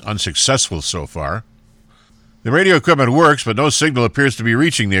been unsuccessful so far. The radio equipment works, but no signal appears to be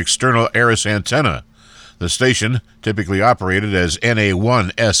reaching the external ARIS antenna. The station, typically operated as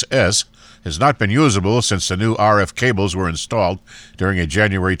NA1SS, has not been usable since the new RF cables were installed during a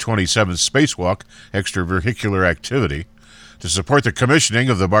January 27th spacewalk extravehicular activity to support the commissioning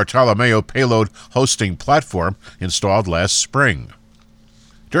of the Bartolomeo payload hosting platform installed last spring.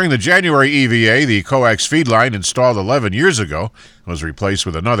 During the January EVA, the coax feed line installed 11 years ago was replaced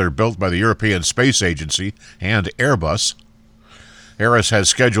with another built by the European Space Agency and Airbus. ARIS has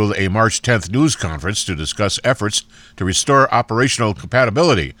scheduled a March 10th news conference to discuss efforts to restore operational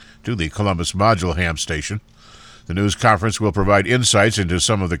compatibility to the Columbus Module ham station. The news conference will provide insights into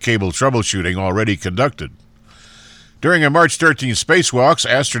some of the cable troubleshooting already conducted. During a March 13th spacewalks,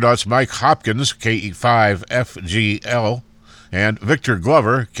 astronauts Mike Hopkins, KE5FGL, and Victor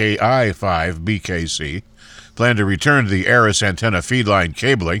Glover, KI5BKC, plan to return to the ARIS antenna feed line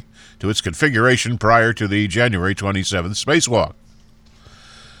cabling to its configuration prior to the January 27th spacewalk.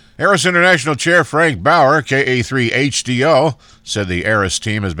 ARIS International Chair Frank Bauer, KA3HDO, said the ARIS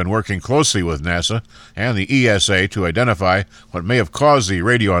team has been working closely with NASA and the ESA to identify what may have caused the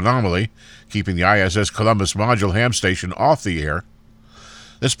radio anomaly, keeping the ISS Columbus Module ham station off the air.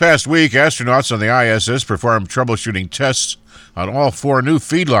 This past week, astronauts on the ISS performed troubleshooting tests on all 4 new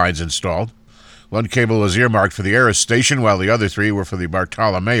feed lines installed. 1 cable was earmarked for the ARIS station, while the other 3 were for the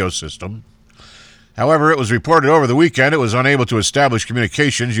Bartolomeo system. However, it was reported over the weekend it was unable to establish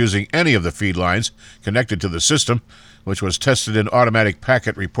communications using any of the feed lines connected to the system, which was tested in automatic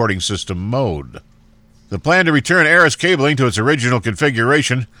packet reporting system mode. The plan to return ARIS cabling to its original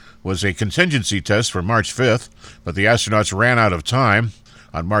configuration was a contingency test for March 5th, but the astronauts ran out of time.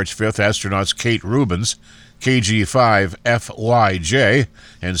 On March 5th, astronauts Kate Rubens, KG5FYJ,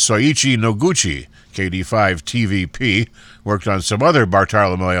 and Soichi Noguchi, KD5TVP, worked on some other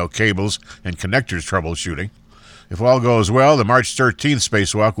Bartolomeo cables and connectors troubleshooting. If all goes well, the March 13th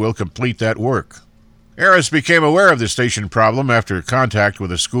spacewalk will complete that work. ARIS became aware of the station problem after contact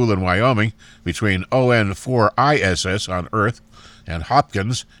with a school in Wyoming between ON4ISS on Earth and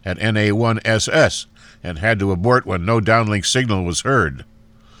Hopkins at NA1SS, and had to abort when no downlink signal was heard.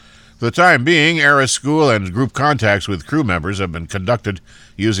 For the time being, ARIS school and group contacts with crew members have been conducted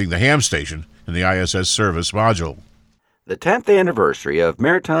using the ham station in the ISS service module. The 10th anniversary of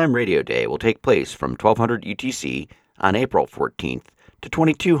Maritime Radio Day will take place from 1200 UTC on April 14th to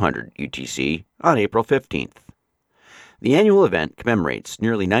 2200 UTC on April 15th. The annual event commemorates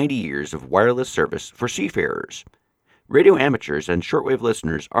nearly 90 years of wireless service for seafarers. Radio amateurs and shortwave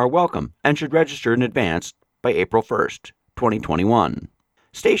listeners are welcome and should register in advance by April 1st, 2021.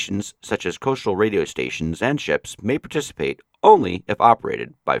 Stations such as coastal radio stations and ships may participate only if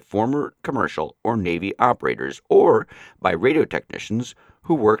operated by former commercial or Navy operators or by radio technicians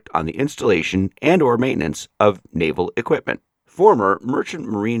who worked on the installation and or maintenance of naval equipment. Former merchant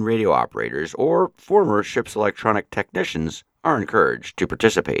marine radio operators or former ship's electronic technicians are encouraged to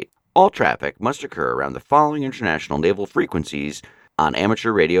participate. All traffic must occur around the following international naval frequencies on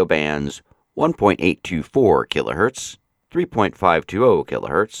amateur radio bands: 1.824 kHz, 3.520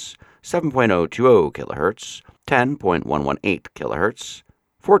 kHz, 7.020 kHz, 10.118 kHz,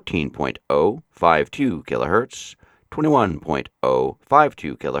 14.052 kHz,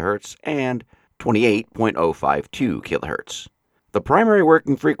 21.052 kHz, and 28.052 kHz. The primary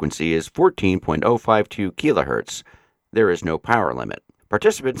working frequency is 14.052 kHz. There is no power limit.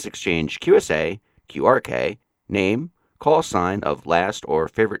 Participants exchange QSA, QRK, name, call sign of last or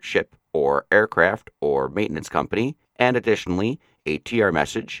favorite ship or aircraft or maintenance company, and additionally a TR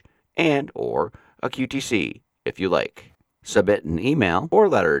message and or a QTC if you like. Submit an email or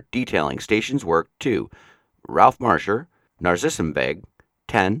letter detailing station's work to Ralph Marsher, Narzissenweg,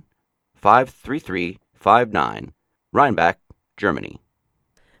 10, 53359, Rheinbach, Germany.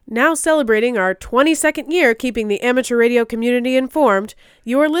 Now celebrating our 22nd year keeping the amateur radio community informed,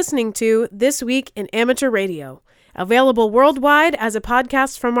 you're listening to This Week in Amateur Radio, available worldwide as a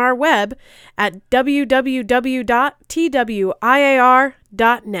podcast from our web at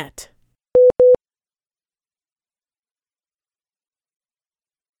www.twiar.net.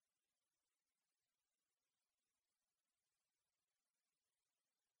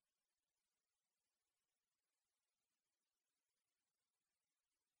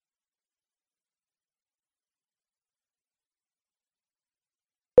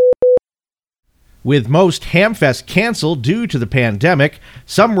 With most Hamfests canceled due to the pandemic,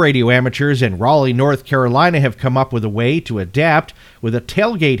 some radio amateurs in Raleigh, North Carolina have come up with a way to adapt with a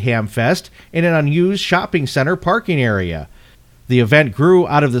tailgate Hamfest in an unused shopping center parking area. The event grew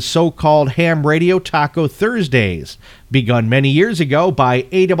out of the so-called Ham Radio Taco Thursdays, begun many years ago by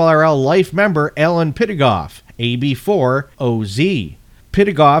ARRL Life member Alan Pitagoff, AB4OZ.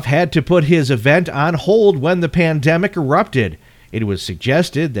 Pitagoff had to put his event on hold when the pandemic erupted. It was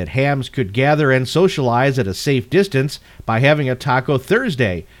suggested that hams could gather and socialize at a safe distance by having a Taco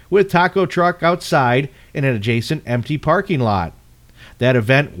Thursday with taco truck outside in an adjacent empty parking lot. That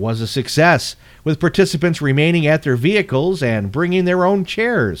event was a success, with participants remaining at their vehicles and bringing their own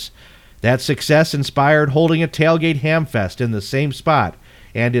chairs. That success inspired holding a Tailgate Hamfest in the same spot,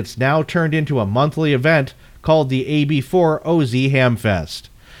 and it's now turned into a monthly event called the AB4 OZ Hamfest.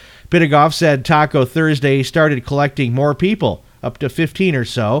 Pitagoff said Taco Thursday started collecting more people, up to 15 or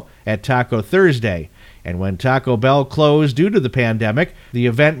so, at Taco Thursday. And when Taco Bell closed due to the pandemic, the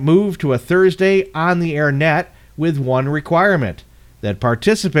event moved to a Thursday on-the-air net with one requirement, that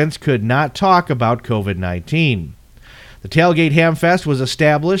participants could not talk about COVID-19. The Tailgate Hamfest was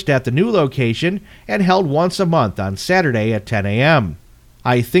established at the new location and held once a month on Saturday at 10 a.m.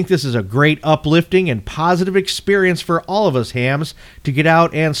 I think this is a great uplifting and positive experience for all of us hams to get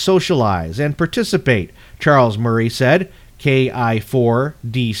out and socialize and participate, Charles Murray said,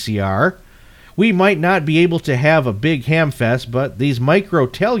 KI4DCR. We might not be able to have a big hamfest, but these micro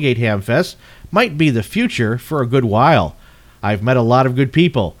tailgate hamfests might be the future for a good while. I've met a lot of good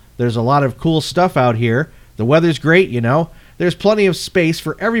people. There's a lot of cool stuff out here. The weather's great, you know. There's plenty of space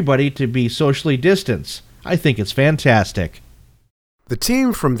for everybody to be socially distanced. I think it's fantastic. The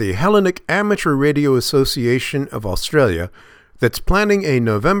team from the Hellenic Amateur Radio Association of Australia that's planning a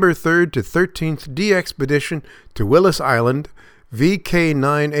November 3rd to 13th D-Expedition to Willis Island,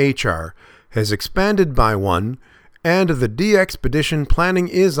 VK9HR, has expanded by one, and the D-Expedition planning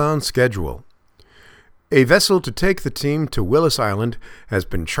is on schedule. A vessel to take the team to Willis Island has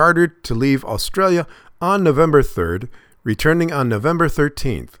been chartered to leave Australia on November 3rd, returning on November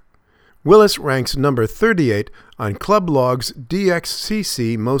 13th. Willis ranks number 38 on Club Log's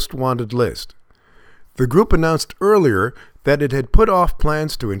DXCC Most Wanted list. The group announced earlier that it had put off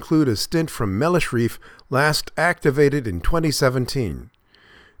plans to include a stint from Mellish Reef, last activated in 2017.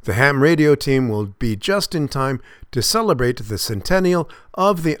 The ham radio team will be just in time to celebrate the centennial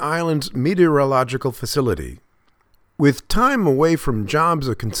of the island's meteorological facility. With time away from jobs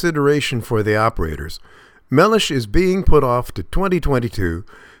a consideration for the operators, Mellish is being put off to 2022,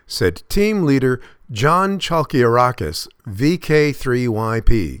 said team leader John Chalkiarakis,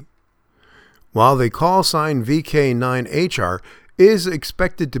 VK3YP. While the call sign VK9HR is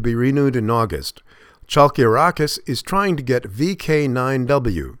expected to be renewed in August, Chalkiarakis is trying to get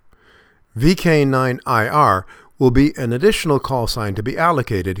VK9W. VK9IR will be an additional call sign to be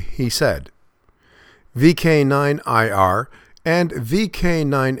allocated, he said. VK9IR and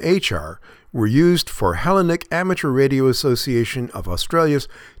VK9HR were used for Hellenic Amateur Radio Association of Australia's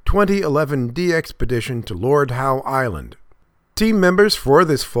 2011 D-Expedition to Lord Howe Island. Team members for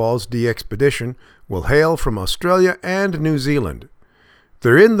this fall's D-Expedition will hail from Australia and New Zealand.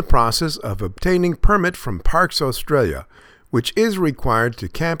 They're in the process of obtaining permit from Parks Australia, which is required to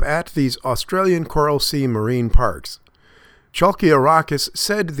camp at these Australian Coral Sea marine parks. Chalkiarakis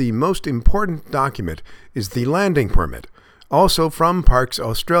said the most important document is the landing permit, also from Parks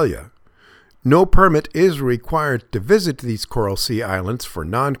Australia. No permit is required to visit these Coral Sea islands for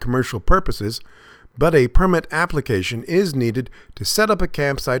non-commercial purposes, but a permit application is needed to set up a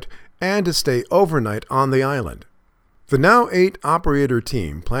campsite and to stay overnight on the island. The now 8-operator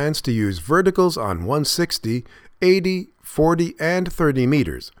team plans to use verticals on 160, 80, 40, and 30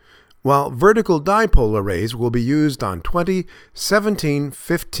 meters, while vertical dipole arrays will be used on 20, 17,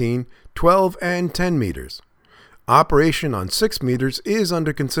 15, 12, and 10 meters. Operation on 6 meters is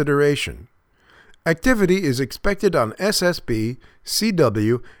under consideration. Activity is expected on SSB,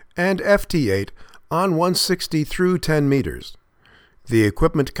 CW, and FT8 on 160 through 10 meters. The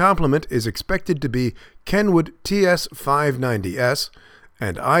equipment complement is expected to be Kenwood TS590S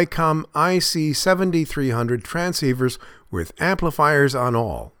and ICOM IC7300 transceivers with amplifiers on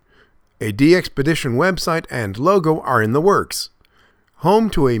all. A D-Expedition website and logo are in the works. Home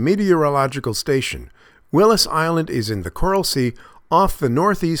to a meteorological station, Willis Island is in the Coral Sea off the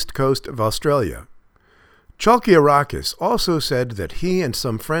northeast coast of Australia. Chalkiarakis also said that he and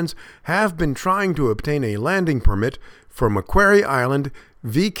some friends have been trying to obtain a landing permit for Macquarie Island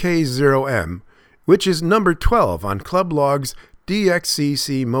VK0M, which is number 12 on Club Log's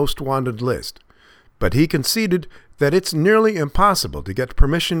DXCC Most Wanted list, but he conceded that it's nearly impossible to get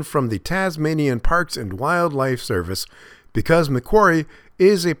permission from the Tasmanian Parks and Wildlife Service because Macquarie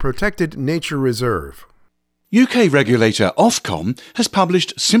is a protected nature reserve. UK regulator Ofcom has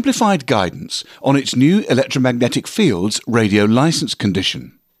published simplified guidance on its new electromagnetic fields radio licence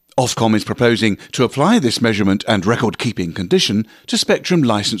condition. Ofcom is proposing to apply this measurement and record-keeping condition to spectrum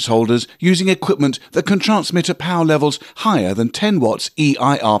licence holders using equipment that can transmit at power levels higher than 10 watts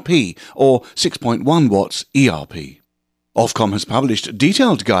EIRP or 6.1 watts ERP. Ofcom has published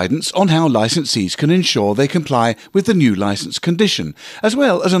detailed guidance on how licensees can ensure they comply with the new license condition, as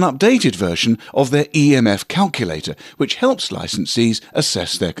well as an updated version of their EMF calculator, which helps licensees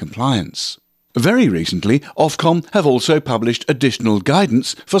assess their compliance. Very recently, Ofcom have also published additional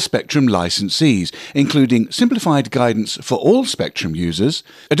guidance for Spectrum licensees, including simplified guidance for all Spectrum users,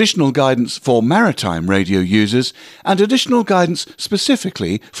 additional guidance for maritime radio users, and additional guidance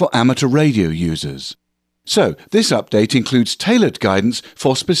specifically for amateur radio users. So, this update includes tailored guidance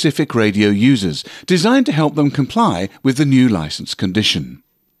for specific radio users, designed to help them comply with the new license condition.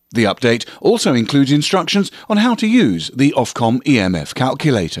 The update also includes instructions on how to use the Ofcom EMF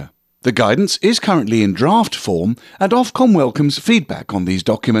calculator. The guidance is currently in draft form, and Ofcom welcomes feedback on these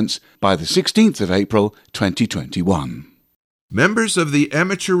documents by the 16th of April 2021. Members of the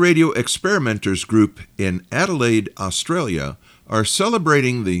Amateur Radio Experimenters Group in Adelaide, Australia, are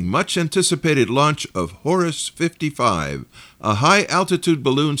celebrating the much-anticipated launch of Horus 55, a high-altitude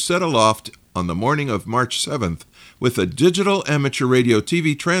balloon set aloft on the morning of March 7th with a digital amateur radio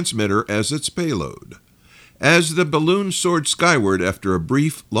TV transmitter as its payload. As the balloon soared skyward after a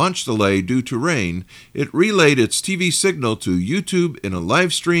brief launch delay due to rain, it relayed its TV signal to YouTube in a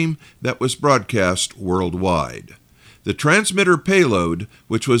live stream that was broadcast worldwide. The transmitter payload,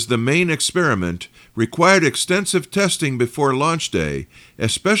 which was the main experiment, required extensive testing before launch day,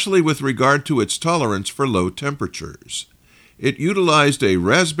 especially with regard to its tolerance for low temperatures. It utilized a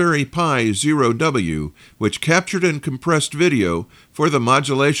Raspberry Pi 0W, which captured and compressed video for the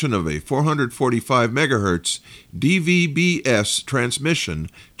modulation of a 445 MHz DVB-S transmission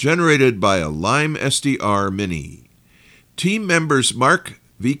generated by a Lime SDR Mini. Team members Mark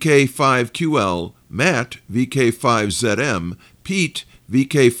VK5QL, Matt VK5ZM, Pete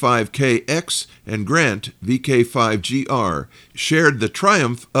VK5KX, and Grant VK5GR shared the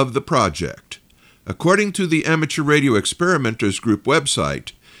triumph of the project. According to the Amateur Radio Experimenters Group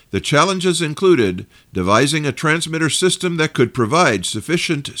website, the challenges included devising a transmitter system that could provide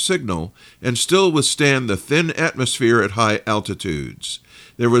sufficient signal and still withstand the thin atmosphere at high altitudes.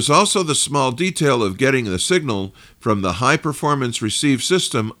 There was also the small detail of getting the signal from the high-performance receive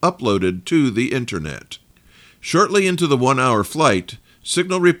system uploaded to the Internet. Shortly into the 1-hour flight,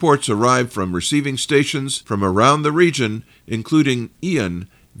 signal reports arrived from receiving stations from around the region, including Ian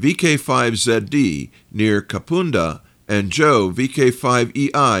VK5ZD near Kapunda and Joe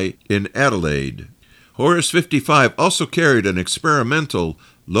VK5EI in Adelaide. Horus 55 also carried an experimental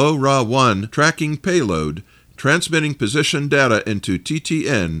LoRa-1 tracking payload, transmitting position data into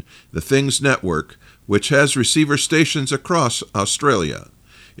TTN, the Things Network, which has receiver stations across Australia.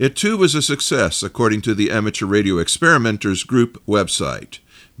 It too was a success, according to the Amateur Radio Experimenters Group website.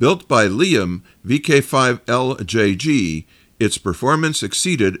 Built by Liam VK5LJG, its performance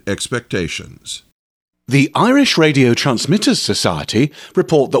exceeded expectations. The Irish Radio Transmitters Society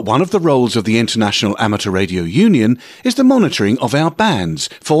report that one of the roles of the International Amateur Radio Union is the monitoring of our bands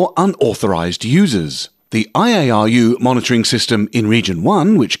for unauthorized users. The IARU monitoring system in Region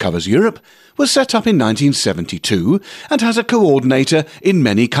 1, which covers Europe, was set up in 1972 and has a coordinator in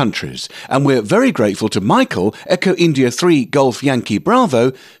many countries, and we're very grateful to Michael, Echo India 3 Golf Yankee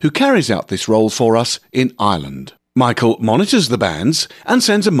Bravo, who carries out this role for us in Ireland. Michael monitors the bands and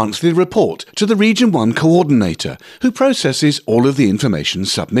sends a monthly report to the Region 1 coordinator, who processes all of the information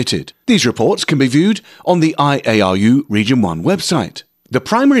submitted. These reports can be viewed on the IARU Region 1 website. The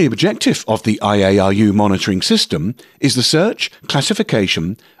primary objective of the IARU monitoring system is the search,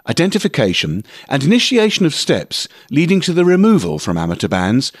 classification, identification, and initiation of steps leading to the removal from amateur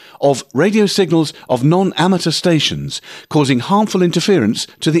bands of radio signals of non-amateur stations causing harmful interference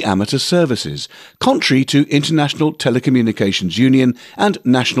to the amateur services, contrary to International Telecommunications Union and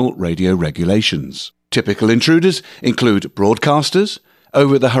national radio regulations. Typical intruders include broadcasters,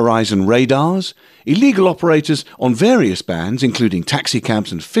 over-the-horizon radars, illegal operators on various bands including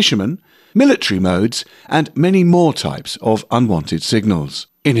taxicabs and fishermen, military modes, and many more types of unwanted signals.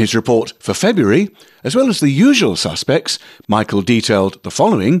 In his report for February, as well as the usual suspects, Michael detailed the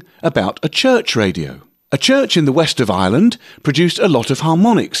following about a church radio. A church in the west of Ireland produced a lot of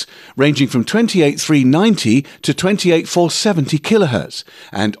harmonics, ranging from 28,390 to 28,470 kHz,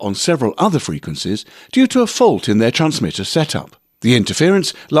 and on several other frequencies due to a fault in their transmitter setup. The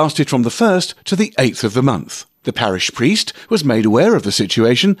interference lasted from the 1st to the 8th of the month. The parish priest was made aware of the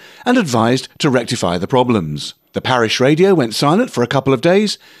situation and advised to rectify the problems. The parish radio went silent for a couple of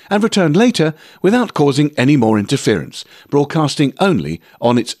days and returned later without causing any more interference, broadcasting only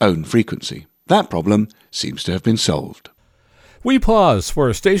on its own frequency. That problem seems to have been solved. We pause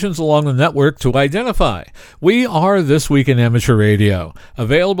for stations along the network to identify. We are This Week in Amateur Radio,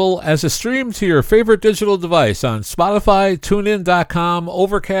 available as a stream to your favorite digital device on Spotify, TuneIn.com,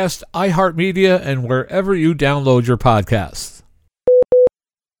 Overcast, iHeartMedia, and wherever you download your podcasts.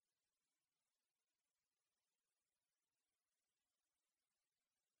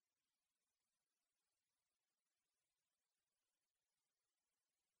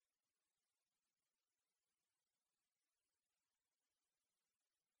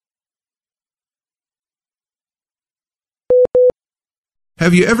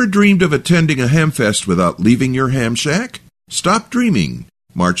 Have you ever dreamed of attending a Hamfest without leaving your ham shack? Stop dreaming.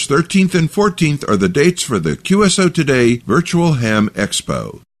 March 13th and 14th are the dates for the QSO Today Virtual Ham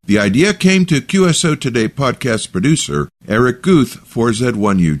Expo. The idea came to QSO Today podcast producer Eric Guth,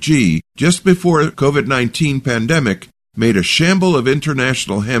 4Z1UG, just before the COVID-19 pandemic made a shamble of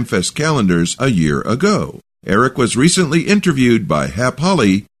international Hamfest calendars a year ago. Eric was recently interviewed by Hap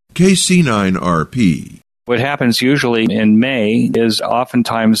Holly, KC9RP. What happens usually in May is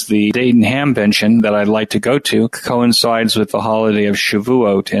oftentimes the Dayton Hamvention that I'd like to go to coincides with the holiday of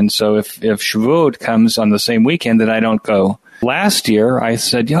Shavuot. And so if Shavuot comes on the same weekend, then I don't go. Last year, I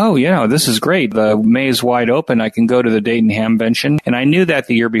said, this is great. The May is wide open. I can go to the Dayton Hamvention. And I knew that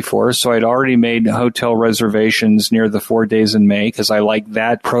the year before, so I'd already made hotel reservations near the 4 days in May because I like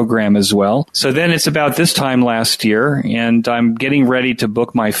that program as well. So then it's about this time last year, and I'm getting ready to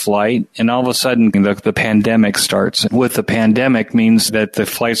book my flight, and all of a sudden the pandemic starts. With the pandemic means that the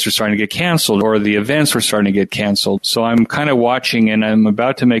flights are starting to get canceled or the events are starting to get canceled. So I'm kind of watching, and I'm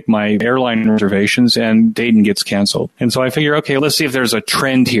about to make my airline reservations, and Dayton gets canceled. And so I figure, okay, let's see if there's a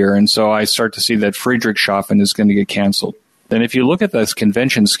trend here. And so I start to see that Friedrichshafen is going to get canceled. And if you look at this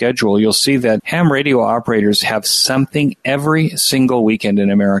convention schedule, you'll see that ham radio operators have something every single weekend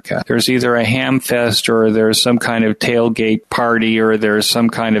in America. There's either a ham fest or there's some kind of tailgate party or there's some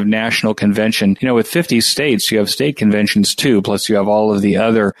kind of national convention. With 50 states, you have state conventions too, plus you have all of the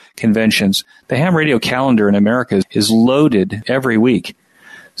other conventions. The ham radio calendar in America is loaded every week.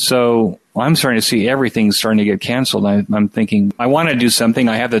 So I'm starting to see everything starting to get canceled. I'm thinking, I want to do something.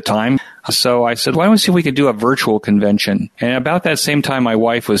 I have the time. So I said, why don't we see if we could do a virtual convention? And about that same time, my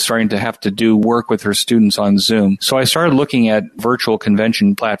wife was starting to have to do work with her students on Zoom. So I started looking at virtual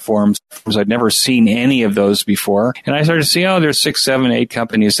convention platforms. I'd never seen any of those before. And I started to see, there's 6, 7, 8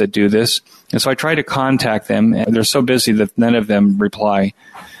 companies that do this. And so I tried to contact them. And they're so busy that none of them reply.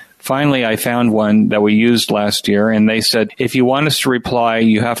 Finally, I found one that we used last year, and they said, if you want us to reply,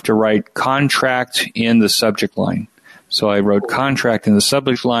 you have to write contract in the subject line. So I wrote contract in the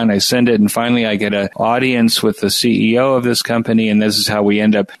subject line, I send it, and finally I get an audience with the CEO of this company, and this is how we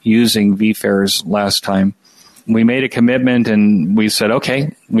end up using VFairs last time. We made a commitment, and we said,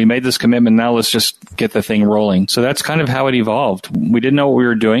 okay, we made this commitment, now let's just get the thing rolling. So that's kind of how it evolved. We didn't know what we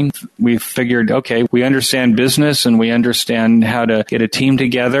were doing. We figured, okay, we understand business, and we understand how to get a team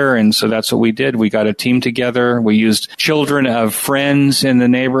together, and so that's what we did. We got a team together. We used children of friends in the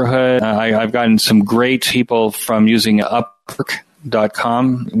neighborhood. I've gotten some great people from using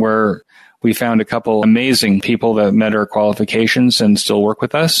Upwork.com, where we found a couple amazing people that met our qualifications and still work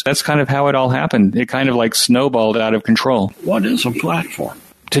with us. That's kind of how it all happened. It kind of like snowballed out of control. What is a platform?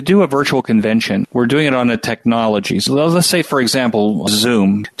 To do a virtual convention, we're doing it on a technology. So let's say, for example,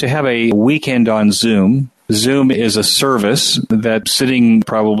 Zoom. To have a weekend on Zoom, Zoom is a service that's sitting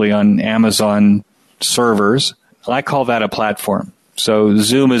probably on Amazon servers. I call that a platform. So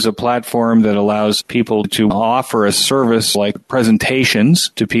Zoom is a platform that allows people to offer a service like presentations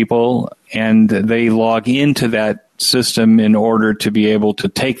to people, and they log into that system in order to be able to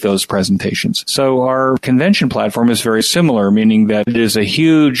take those presentations. So our convention platform is very similar, meaning that it is a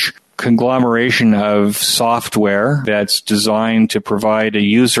huge conglomeration of software that's designed to provide a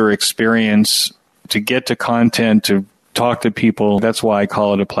user experience to get to content, to talk to people. That's why I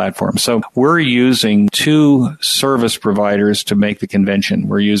call it a platform. So we're using 2 service providers to make the convention.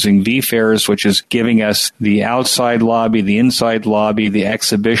 We're using VFairs, which is giving us the outside lobby, the inside lobby, the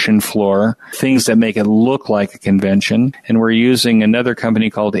exhibition floor, things that make it look like a convention. And we're using another company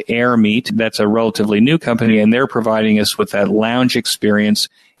called AirMeet. That's a relatively new company, and they're providing us with that lounge experience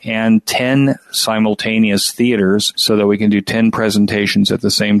and 10 simultaneous theaters so that we can do 10 presentations at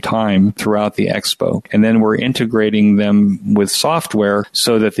the same time throughout the expo. And then we're integrating them with software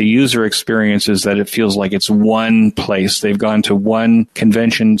so that the user experience is that it feels like it's one place. They've gone to one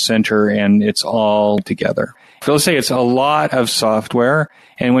convention center and it's all together. So let's say it's a lot of software,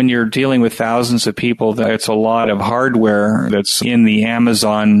 and when you're dealing with thousands of people, it's a lot of hardware that's in the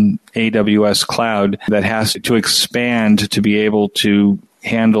Amazon AWS cloud that has to expand to be able to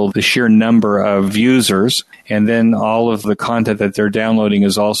handle the sheer number of users. And then all of the content that they're downloading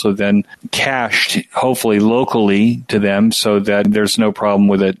is also then cached, hopefully locally to them, so that there's no problem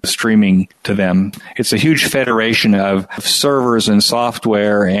with it streaming to them. It's a huge federation of servers and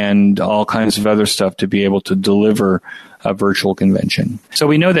software and all kinds of other stuff to be able to deliver a virtual convention. So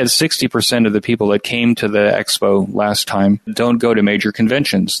we know that 60% of the people that came to the expo last time don't go to major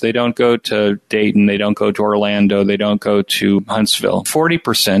conventions. They don't go to Dayton. They don't go to Orlando. They don't go to Huntsville.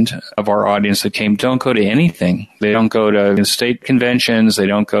 40% of our audience that came don't go to anything. They don't go to state conventions. They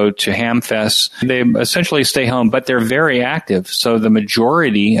don't go to Hamfests. They essentially stay home, but they're very active. So the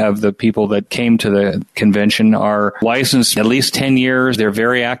majority of the people that came to the convention are licensed at least 10 years. They're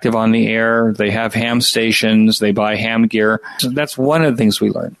very active on the air. They have ham stations. They buy ham gear. So that's one of the things we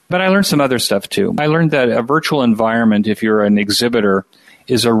learned. But I learned some other stuff too. I learned that a virtual environment, if you're an exhibitor,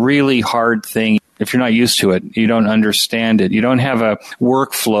 is a really hard thing. If you're not used to it, you don't understand it. You don't have a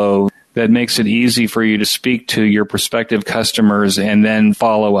workflow that makes it easy for you to speak to your prospective customers and then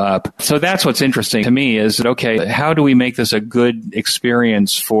follow up. So that's what's interesting to me is that, okay, how do we make this a good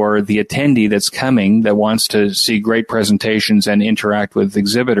experience for the attendee that's coming that wants to see great presentations and interact with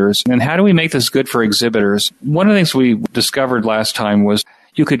exhibitors? And how do we make this good for exhibitors? One of the things we discovered last time was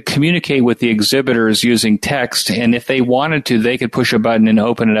you could communicate with the exhibitors using text, and if they wanted to, they could push a button and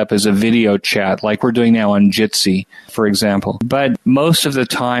open it up as a video chat, like we're doing now on Jitsi, for example. But most of the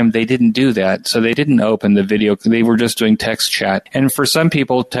time, they didn't do that, so they didn't open the video. They were just doing text chat. And for some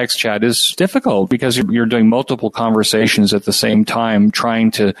people, text chat is difficult because you're doing multiple conversations at the same time,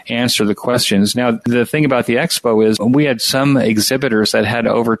 trying to answer the questions. Now, the thing about the expo is we had some exhibitors that had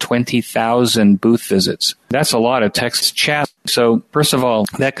over 20,000 booth visits. That's a lot of text chat. So first of all,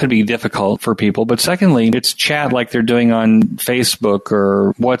 that could be difficult for people. But secondly, it's chat like they're doing on Facebook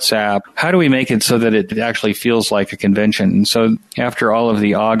or WhatsApp. How do we make it so that it actually feels like a convention? And so after all of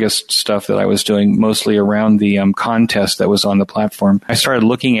the August stuff that I was doing, mostly around the contest that was on the platform, I started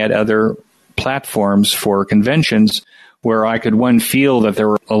looking at other platforms for conventions where I could, one, feel that there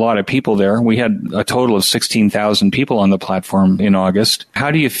were a lot of people there. We had a total of 16,000 people on the platform in August. How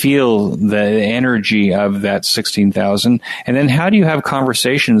do you feel the energy of that 16,000? And then how do you have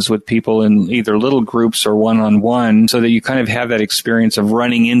conversations with people in either little groups or one-on-one so that you kind of have that experience of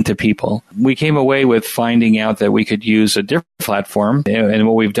running into people? We came away with finding out that we could use a different platform. And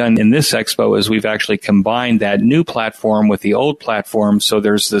what we've done in this expo is we've actually combined that new platform with the old platform. So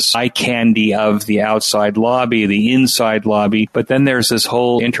there's this eye candy of the outside lobby, the inside lobby, but then there's this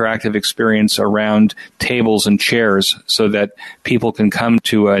whole interactive experience around tables and chairs so that people can come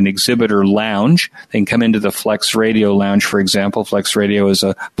to an exhibitor lounge. They can come into the Flex Radio lounge, for example. Flex Radio is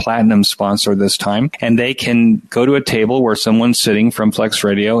a platinum sponsor this time, and they can go to a table where someone's sitting from Flex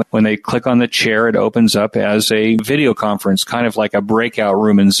Radio. When they click on the chair, it opens up as a video conference, kind of like a breakout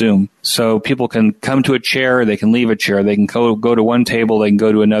room in Zoom. So people can come to a chair, they can leave a chair, they can go to one table, they can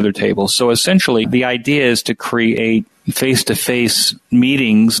go to another table. So essentially, the idea is to create face-to-face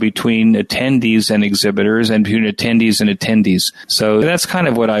meetings between attendees and exhibitors and between attendees and attendees. So that's kind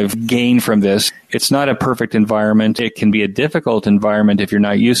of what I've gained from this. It's not a perfect environment. It can be a difficult environment if you're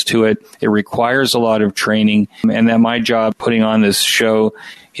not used to it. It requires a lot of training. And that my job putting on this show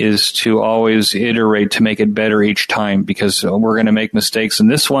is to always iterate to make it better each time, because we're going to make mistakes in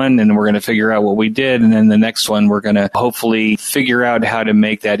this one and we're going to figure out what we did. And then the next one, we're going to hopefully figure out how to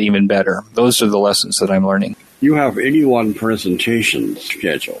make that even better. Those are the lessons that I'm learning. You have 81 presentations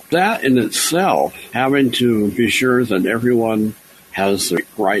scheduled. That in itself, having to be sure that everyone has the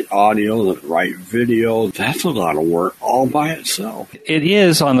right audio, the right video, that's a lot of work all by itself. It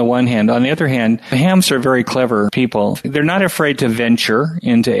is on the one hand. On the other hand, the hams are very clever people. They're not afraid to venture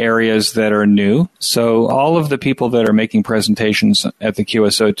into areas that are new. So all of the people that are making presentations at the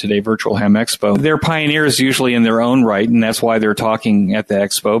QSO Today Virtual Ham Expo, they're pioneers usually in their own right, and that's why they're talking at the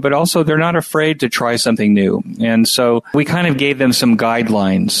expo. But also they're not afraid to try something new. And so we kind of gave them some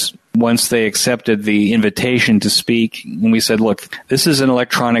guidelines once they accepted the invitation to speak. And we said, look, this is an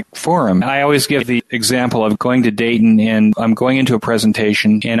electronic forum. I always give the example of going to Dayton and I'm going into a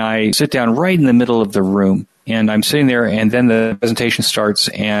presentation and I sit down right in the middle of the room. And I'm sitting there, and then the presentation starts,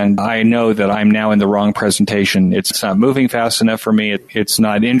 and I know that I'm now in the wrong presentation. It's not moving fast enough for me. It's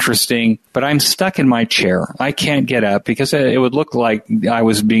not interesting, but I'm stuck in my chair. I can't get up because it would look like I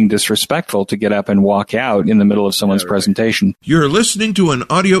was being disrespectful to get up and walk out in the middle of someone's presentation. You're listening to an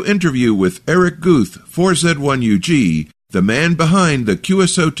audio interview with Eric Guth, 4Z1UG, the man behind the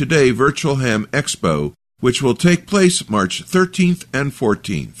QSO Today Virtual Ham Expo, which will take place March 13th and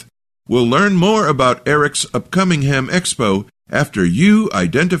 14th. We'll learn more about Eric's upcoming Ham Expo after you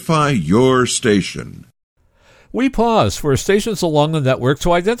identify your station. We pause for stations along the network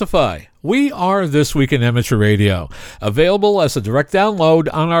to identify. We are This Week in Amateur Radio, available as a direct download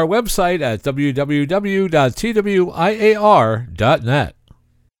on our website at www.twiar.net.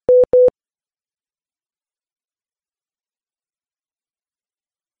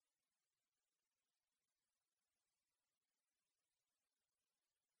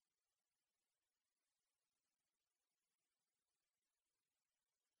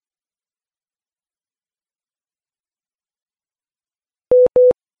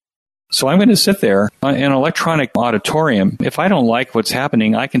 So I'm going to sit there in an electronic auditorium. If I don't like what's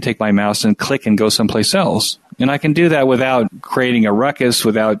happening, I can take my mouse and click and go someplace else. And I can do that without creating a ruckus,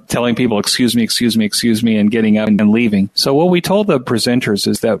 without telling people, excuse me, and getting up and leaving. So what we told the presenters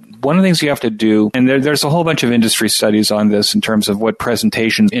is that one of the things you have to do, and there's a whole bunch of industry studies on this in terms of what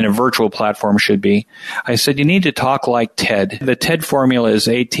presentations in a virtual platform should be. I said, you need to talk like TED. The TED formula is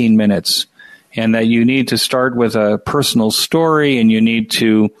 18 minutes. And that you need to start with a personal story and you need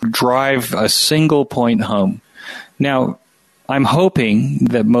to drive a single point home. Now, I'm hoping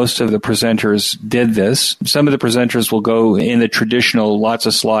that most of the presenters did this. Some of the presenters will go in the traditional lots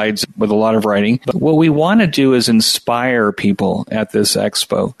of slides with a lot of writing. But what we want to do is inspire people at this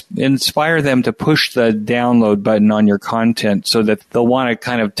expo. Inspire them to push the download button on your content so that they'll want to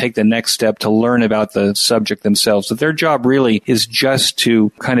kind of take the next step to learn about the subject themselves. So their job really is just to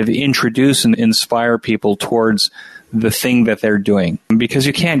kind of introduce and inspire people towards the thing that they're doing, because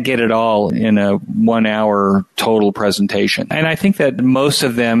you can't get it all in a 1 hour total presentation. And I think that most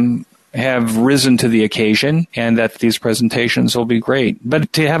of them have risen to the occasion and that these presentations will be great.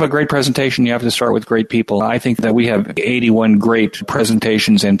 But to have a great presentation, you have to start with great people. I think that we have 81 great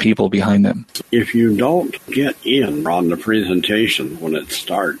presentations and people behind them. If you don't get in on the presentation when it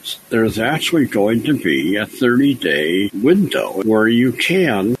starts, there's actually going to be a 30-day window where you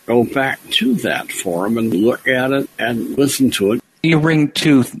can go back to that forum and look at it and listen to it. You bring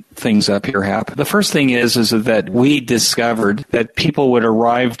two things up here, Hap. The first thing is that we discovered that people would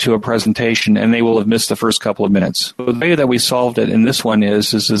arrive to a presentation and they will have missed the first couple of minutes. The way that we solved it in this one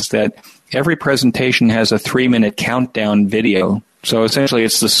is that every presentation has a 3-minute countdown video. So essentially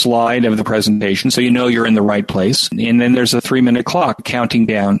it's the slide of the presentation, so you know you're in the right place. And then there's a 3-minute clock counting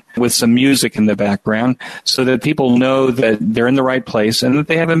down with some music in the background so that people know that they're in the right place and that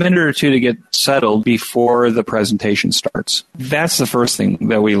they have a minute or two to get settled before the presentation starts. That's the first thing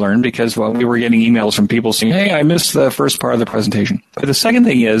that we learned, because we were getting emails from people saying, hey, I missed the first part of the presentation. But the second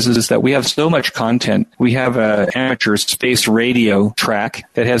thing is that we have so much content. We have an amateur space radio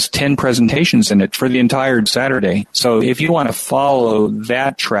track that has 10 presentations in it for the entire Saturday. So if you want to follow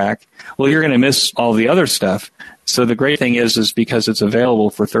that track, well, you're going to miss all the other stuff. So the great thing is because it's available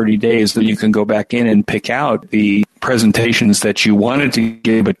for 30 days, that you can go back in and pick out the presentations that you wanted to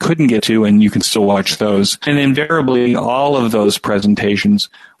get but couldn't get to, and you can still watch those. And invariably, all of those presentations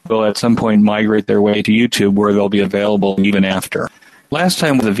will at some point migrate their way to YouTube, where they'll be available even after. Last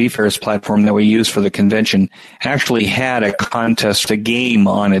time, the VFairs platform that we used for the convention actually had a contest, a game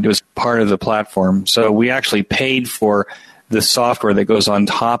on it. It was part of the platform. So we actually paid for the software that goes on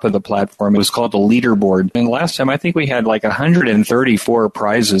top of the platform. It was called the leaderboard. And last time, I think we had like 134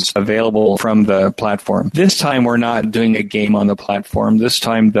 prizes available from the platform. This time, we're not doing a game on the platform. This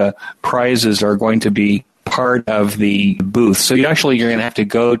time, the prizes are going to be part of the booth. So you're going to have to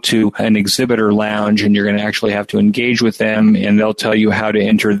go to an exhibitor lounge and you're going to actually have to engage with them, and they'll tell you how to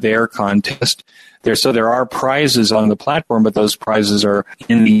enter their contest. There are prizes on the platform, but those prizes are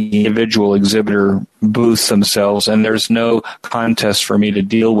in the individual exhibitor booths themselves, and there's no contest for me to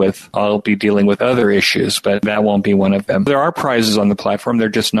deal with. I'll be dealing with other issues, but that won't be one of them. There are prizes on the platform. They're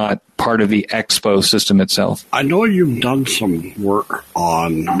just not part of the expo system itself. I know you've done some work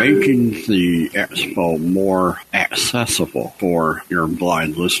on making the expo more accessible for your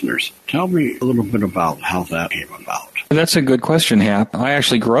blind listeners. Tell me a little bit about how that came about. That's a good question, Hap. I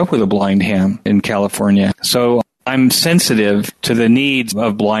actually grew up with a blind ham in California, so I'm sensitive to the needs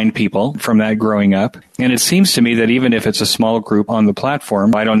of blind people from that growing up. And it seems to me that even if it's a small group on the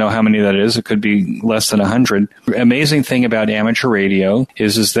platform, I don't know how many that is, it could be less than 100. The amazing thing about amateur radio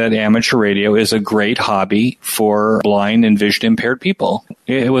is that amateur radio is a great hobby for blind and vision impaired people.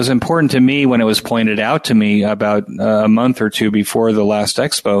 It was important to me when it was pointed out to me about a month or two before the last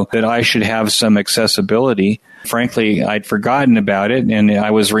expo that I should have some accessibility. Frankly, I'd forgotten about it, and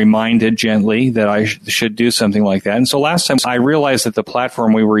I was reminded gently that I should do something like that. And so last time I realized that the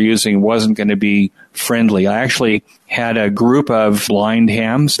platform we were using wasn't going to be friendly. I actually had a group of blind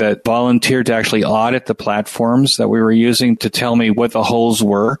hams that volunteered to actually audit the platforms that we were using to tell me what the holes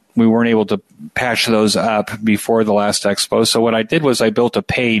were. We weren't able to patch those up before the last expo. So what I did was I built a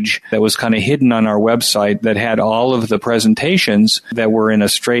page that was kind of hidden on our website that had all of the presentations that were in a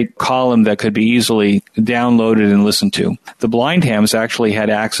straight column that could be easily downloaded and listened to. The blind hams actually had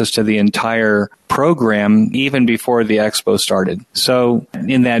access to the entire program even before the expo started. So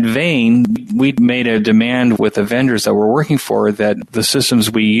in that vein, we made a demand with the vendors that we're working for that the systems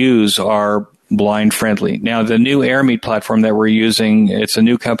we use are blind friendly. Now, the new AirMeet platform that we're using, it's a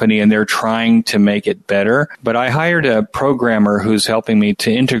new company and they're trying to make it better. But I hired a programmer who's helping me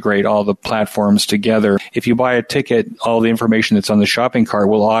to integrate all the platforms together. If you buy a ticket, all the information that's on the shopping cart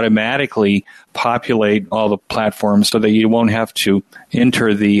will automatically populate all the platforms so that you won't have to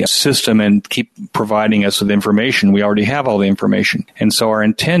enter the system and keep providing us with information. We already have all the information. And so our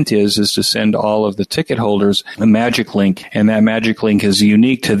intent is to send all of the ticket holders a magic link, and that magic link is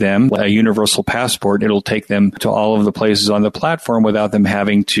unique to them, a universal passport. It'll take them to all of the places on the platform without them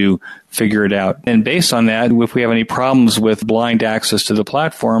having to figure it out. And based on that, if we have any problems with blind access to the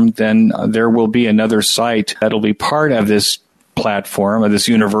platform, then there will be another site that'll be part of this platform, or this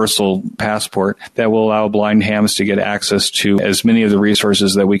universal passport, that will allow blind hams to get access to as many of the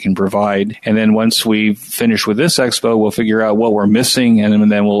resources that we can provide. And then once we finish with this expo, we'll figure out what we're missing, and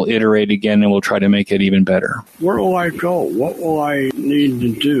then we'll iterate again and we'll try to make it even better. Where will I go? What will I need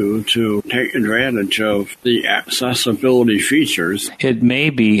to do to take advantage of the accessibility features? It may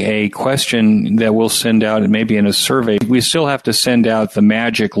be a question that we'll send out, it may be in a survey. We still have to send out the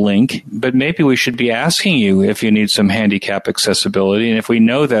magic link, but maybe we should be asking you if you need some handicap accessibility. And if we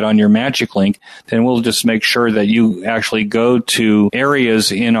know that on your magic link, then we'll just make sure that you actually go to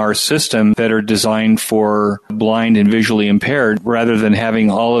areas in our system that are designed for blind and visually impaired, rather than having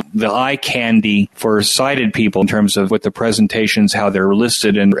all of the eye candy for sighted people in terms of what the presentations, how they're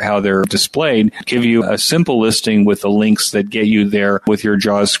listed and how they're displayed. Give you a simple listing with the links that get you there with your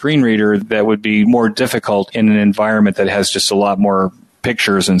JAWS screen reader that would be more difficult in an environment that has just a lot more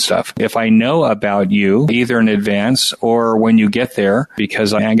pictures and stuff. If I know about you, either in advance or when you get there,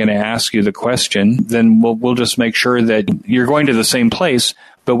 because I am going to ask you the question, then we'll just make sure that you're going to the same place,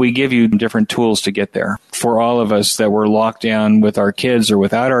 but we give you different tools to get there. For all of us that were locked down with our kids or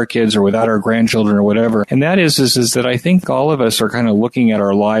without our kids or without our grandchildren or whatever. And that is that I think all of us are kind of looking at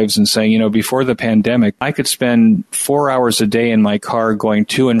our lives and saying, before the pandemic, I could spend 4 hours a day in my car going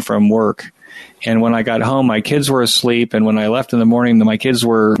to and from work. And when I got home, my kids were asleep. And when I left in the morning, my kids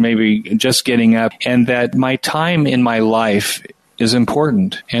were maybe just getting up. And that my time in my life is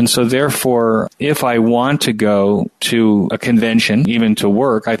important. And so therefore, if I want to go to a convention, even to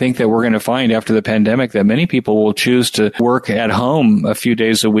work, I think that we're going to find after the pandemic that many people will choose to work at home a few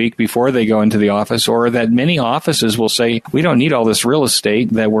days a week before they go into the office, or that many offices will say, we don't need all this real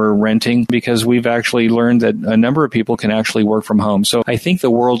estate that we're renting because we've actually learned that a number of people can actually work from home. So I think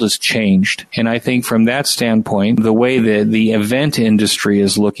the world has changed. And I think from that standpoint, the way that the event industry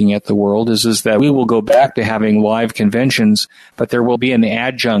is looking at the world is that we will go back to having live conventions, but there will be an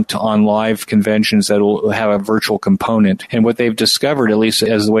adjunct on live conventions that will have a virtual component. And what they've discovered, at least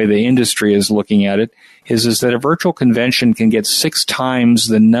as the way the industry is looking at it, is that a virtual convention can get 6 times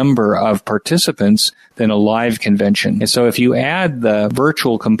the number of participants than a live convention. And so if you add the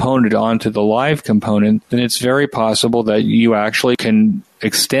virtual component onto the live component, then it's very possible that you actually can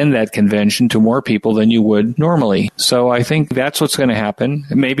extend that convention to more people than you would normally. So I think that's what's going to happen.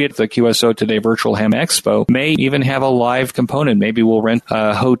 Maybe at the QSO Today Virtual Ham Expo may even have a live component. Maybe we'll rent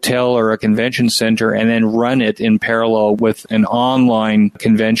a hotel or a convention center and then run it in parallel with an online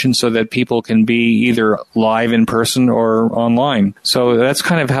convention so that people can be either live in person or online. So that's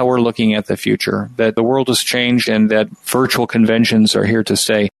kind of how we're looking at the future, that the world has changed and that virtual conventions are here to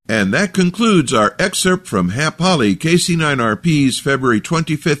stay. And that concludes our excerpt from Hap Holly, KC9RP's February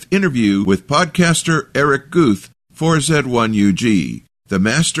 25th interview with podcaster Eric Guth for Z1UG, the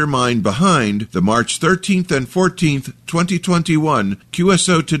mastermind behind the March 13th and 14th, 2021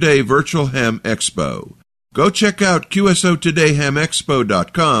 QSO Today Virtual Ham Expo. Go check out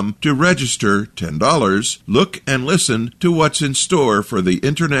QSOTodayHamExpo.com to register $10, look and listen to what's in store for the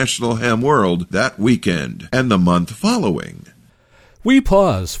international ham world that weekend and the month following. We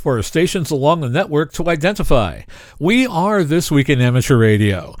pause for stations along the network to identify. We are This Week in Amateur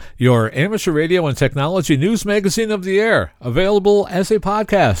Radio, your amateur radio and technology news magazine of the air, available as a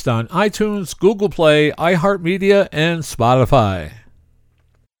podcast on iTunes, Google Play, iHeartMedia, and Spotify.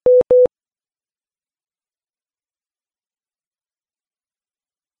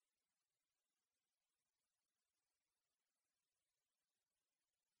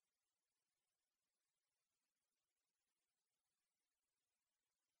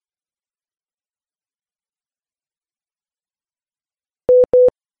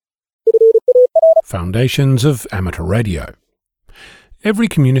 Foundations of Amateur Radio. Every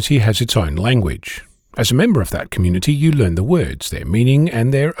community has its own language. As a member of that community, you learn the words, their meaning,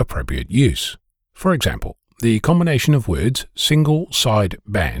 and their appropriate use. For example, the combination of words single-side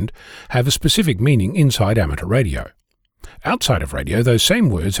band have a specific meaning inside amateur radio. Outside of radio, those same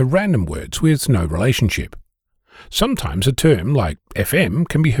words are random words with no relationship. Sometimes a term like FM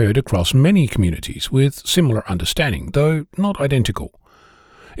can be heard across many communities with similar understanding, though not identical.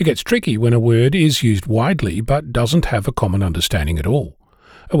 It gets tricky when a word is used widely but doesn't have a common understanding at all.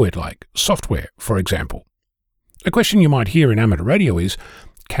 A word like software, for example. A question you might hear in amateur radio is,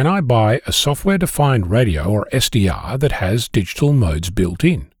 can I buy a software-defined radio or SDR that has digital modes built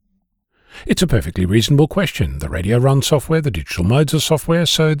in? It's a perfectly reasonable question. The radio runs software, the digital modes are software,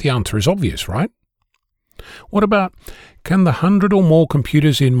 so the answer is obvious, right? What about, can the 100 or more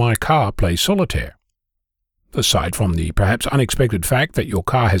computers in my car play solitaire? Aside from the perhaps unexpected fact that your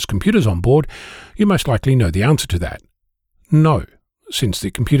car has computers on board, you most likely know the answer to that. No, since the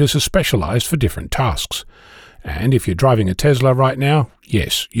computers are specialized for different tasks. And if you're driving a Tesla right now,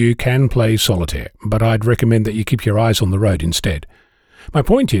 yes, you can play solitaire, but I'd recommend that you keep your eyes on the road instead. My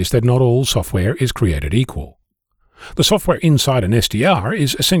point is that not all software is created equal. The software inside an SDR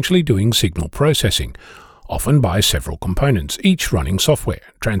is essentially doing signal processing, often by several components, each running software,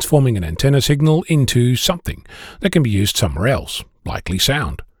 transforming an antenna signal into something that can be used somewhere else, likely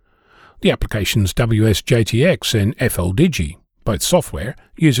sound. The applications WSJTX and FLDigi, both software,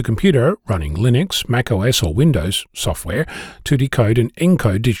 use a computer running Linux, macOS or Windows software to decode and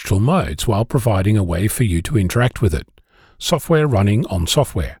encode digital modes while providing a way for you to interact with it. Software running on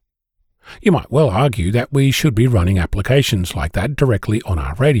software. You might well argue that we should be running applications like that directly on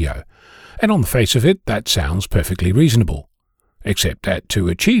our radio. And on the face of it, that sounds perfectly reasonable. Except that to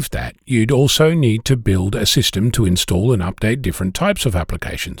achieve that, you'd also need to build a system to install and update different types of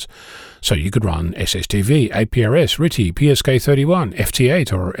applications. So you could run SSTV, APRS, RTTY, PSK31,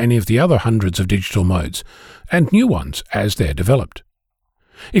 FT8, or any of the other hundreds of digital modes, and new ones as they're developed.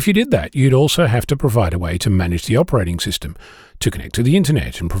 If you did that, you'd also have to provide a way to manage the operating system, to connect to the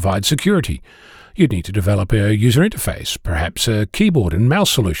internet and provide security. You'd need to develop a user interface, perhaps a keyboard and mouse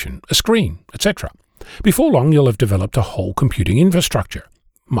solution, a screen, etc. Before long, you'll have developed a whole computing infrastructure,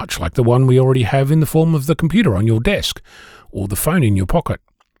 much like the one we already have in the form of the computer on your desk or the phone in your pocket.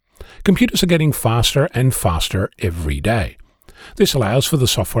 Computers are getting faster and faster every day. This allows for the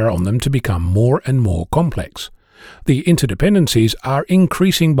software on them to become more and more complex. The interdependencies are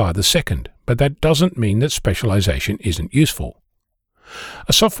increasing by the second, but that doesn't mean that specialization isn't useful.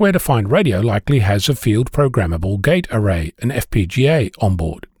 A software-defined radio likely has a field programmable gate array, an FPGA, on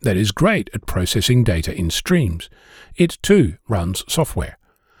board that is great at processing data in streams. It too runs software.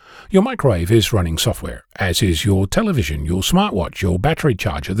 Your microwave is running software, as is your television, your smartwatch, your battery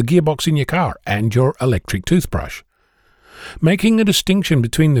charger, the gearbox in your car, and your electric toothbrush. Making a distinction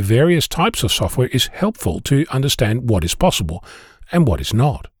between the various types of software is helpful to understand what is possible and what is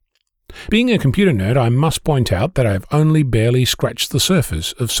not. Being a computer nerd, I must point out that I have only barely scratched the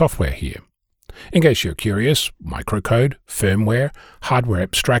surface of software here. In case you're curious, microcode, firmware, hardware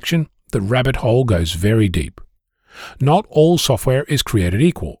abstraction, the rabbit hole goes very deep. Not all software is created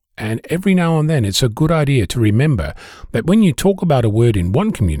equal, and every now and then it's a good idea to remember that when you talk about a word in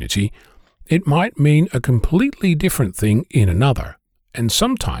one community, it might mean a completely different thing in another, and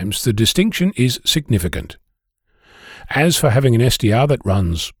sometimes the distinction is significant. As for having an SDR that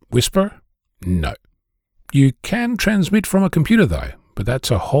runs Whisper, no. You can transmit from a computer though, but that's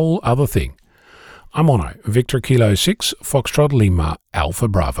a whole other thing. I'm Mono, Victor Kilo 6, Foxtrot Lima, Alpha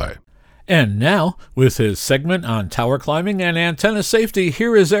Bravo. And now, with his segment on tower climbing and antenna safety,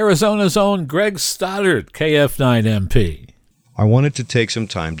 here is Arizona's own Greg Stoddard, KF9MP. I wanted to take some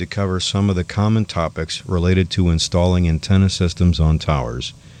time to cover some of the common topics related to installing antenna systems on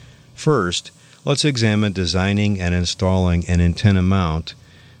towers. First, let's examine designing and installing an antenna mount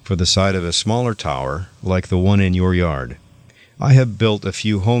for the side of a smaller tower like the one in your yard. I have built a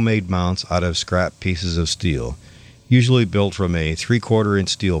few homemade mounts out of scrap pieces of steel, usually built from a 3/4 inch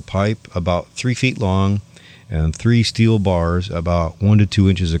steel pipe about 3 feet long and 3 steel bars about 1 to 2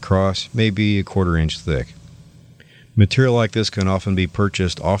 inches across, maybe 1/4 inch thick. Material like this can often be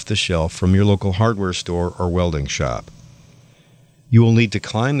purchased off the shelf from your local hardware store or welding shop. You will need to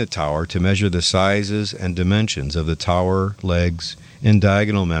climb the tower to measure the sizes and dimensions of the tower, legs, and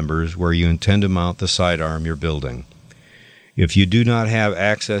diagonal members where you intend to mount the sidearm you're building. If you do not have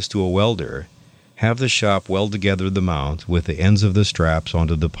access to a welder, have the shop weld together the mount with the ends of the straps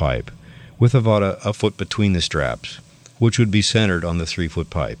onto the pipe, with about a foot between the straps, which would be centered on the 3-foot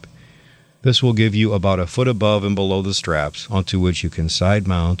pipe. This will give you about a foot above and below the straps onto which you can side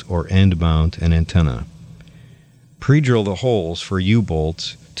mount or end mount an antenna. Pre-drill the holes for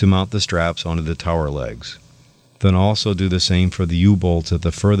U-bolts to mount the straps onto the tower legs. Then also do the same for the U-bolts at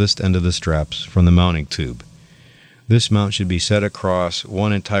the furthest end of the straps from the mounting tube. This mount should be set across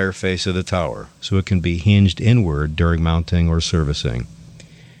one entire face of the tower, so it can be hinged inward during mounting or servicing.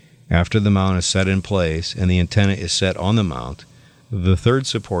 After the mount is set in place and the antenna is set on the mount, the third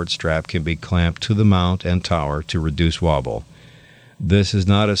support strap can be clamped to the mount and tower to reduce wobble. This is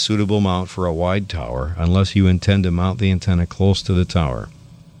not a suitable mount for a wide tower unless you intend to mount the antenna close to the tower.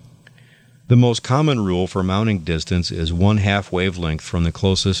 The most common rule for mounting distance is 1/2 wavelength from the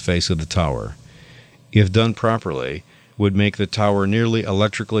closest face of the tower. If done properly, would make the tower nearly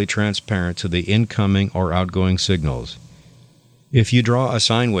electrically transparent to the incoming or outgoing signals. If you draw a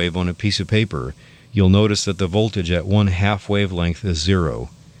sine wave on a piece of paper, you'll notice that the voltage at 1/2 wavelength is 0.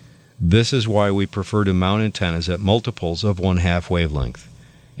 This is why we prefer to mount antennas at multiples of 1/2 wavelength.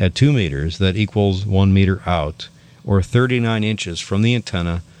 At 2 meters, that equals 1 meter out, or 39 inches from the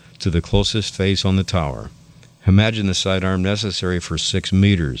antenna to the closest face on the tower. Imagine the sidearm necessary for 6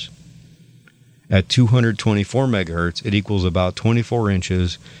 meters. At 224 megahertz, it equals about 24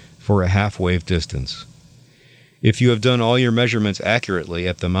 inches for a half-wave distance. If you have done all your measurements accurately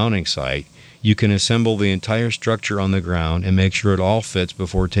at the mounting site, you can assemble the entire structure on the ground and make sure it all fits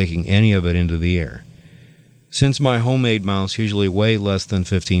before taking any of it into the air. Since my homemade mounts usually weigh less than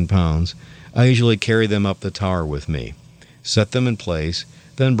 15 pounds, I usually carry them up the tower with me, set them in place,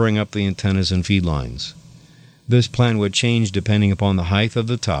 then bring up the antennas and feed lines. This plan would change depending upon the height of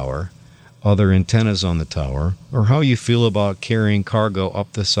the tower, other antennas on the tower, or how you feel about carrying cargo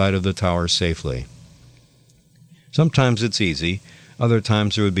up the side of the tower safely. Sometimes it's easy, other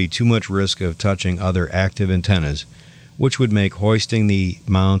times there would be too much risk of touching other active antennas, which would make hoisting the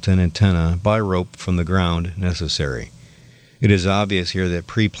mount and antenna by rope from the ground necessary. It is obvious here that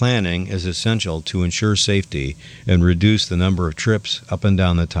pre-planning is essential to ensure safety and reduce the number of trips up and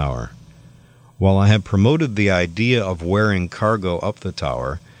down the tower. While I have promoted the idea of wearing cargo up the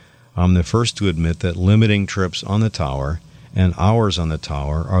tower, I'm the first to admit that limiting trips on the tower and hours on the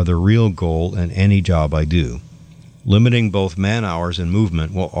tower are the real goal in any job I do. Limiting both man-hours and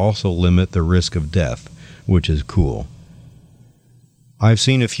movement will also limit the risk of death, which is cool. I've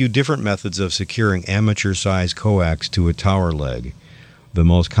seen a few different methods of securing amateur-sized coax to a tower leg. The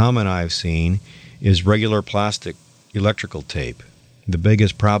most common I've seen is regular plastic electrical tape. The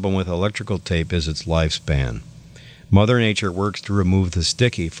biggest problem with electrical tape is its lifespan. Mother Nature works to remove the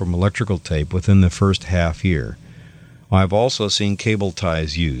sticky from electrical tape within the first half year. I've also seen cable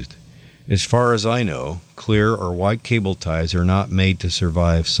ties used. As far as I know, clear or white cable ties are not made to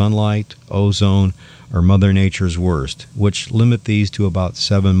survive sunlight, ozone, or Mother Nature's worst, which limit these to about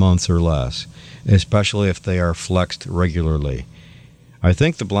 7 months or less, especially if they are flexed regularly. I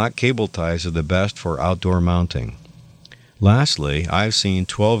think the black cable ties are the best for outdoor mounting. Lastly, I've seen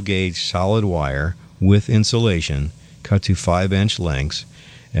 12-gauge solid wire with insulation cut to 5-inch lengths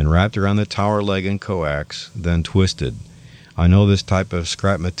and wrapped around the tower leg and coax, then twisted. I know this type of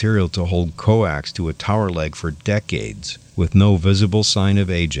scrap material to hold coax to a tower leg for decades with no visible sign of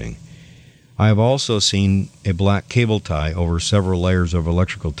aging. I have also seen a black cable tie over several layers of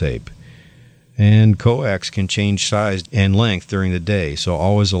electrical tape. And coax can change size and length during the day, so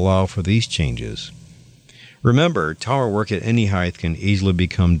always allow for these changes. Remember, tower work at any height can easily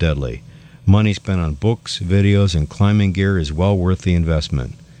become deadly. Money spent on books, videos, and climbing gear is well worth the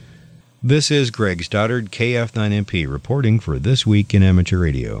investment. This is Greg Stoddard, KF9MP, reporting for This Week in Amateur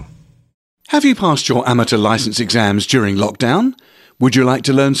Radio. Have you passed your amateur license exams during lockdown? Would you like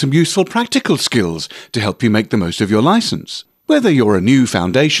to learn some useful practical skills to help you make the most of your license? Whether you're a new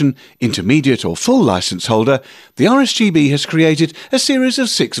foundation, intermediate or full license holder, the RSGB has created a series of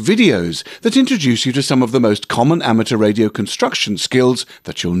 6 videos that introduce you to some of the most common amateur radio construction skills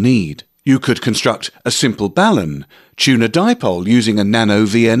that you'll need. You could construct a simple balun, tune a dipole using a nano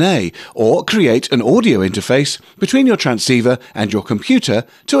VNA, or create an audio interface between your transceiver and your computer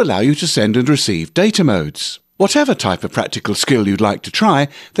to allow you to send and receive data modes. Whatever type of practical skill you'd like to try,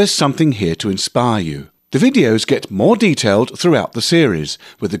 there's something here to inspire you. The videos get more detailed throughout the series,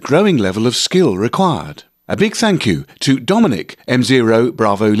 with a growing level of skill required. A big thank you to Dominic, M0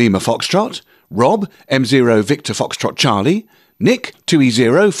 Bravo Lima Foxtrot, Rob, M0 Victor Foxtrot Charlie, Nick,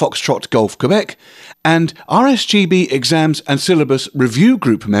 2E0 Foxtrot Golf Quebec, and RSGB Exams and Syllabus Review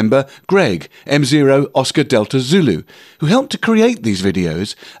Group member Greg, M0 Oscar Delta Zulu, who helped to create these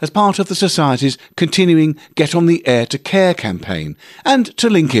videos as part of the Society's continuing Get on the Air to Care campaign, and to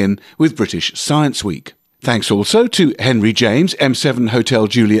link in with British Science Week. Thanks also to Henry James, M7 Hotel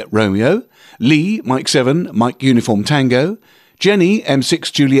Juliet Romeo, Lee, Mike 7, Mike Uniform Tango, Jenny,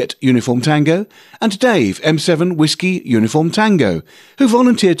 M6 Juliet Uniform Tango, and Dave, M7 Whiskey Uniform Tango, who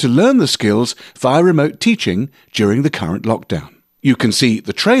volunteered to learn the skills via remote teaching during the current lockdown. You can see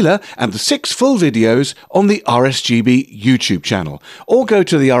the trailer and the 6 full videos on the RSGB YouTube channel, or go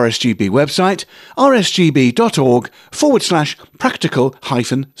to the RSGB website,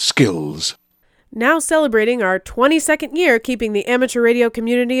 rsgb.org/practical-skills. Now celebrating our 22nd year keeping the amateur radio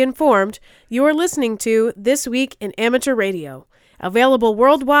community informed, you're listening to This Week in Amateur Radio, available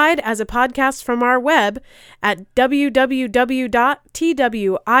worldwide as a podcast from our web at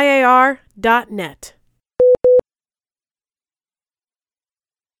www.twiar.net.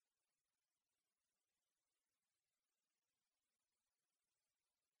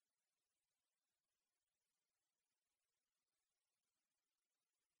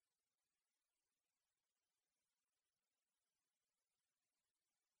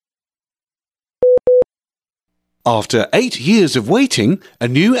 After 8 years of waiting, a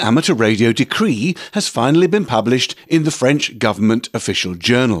new amateur radio decree has finally been published in the French government official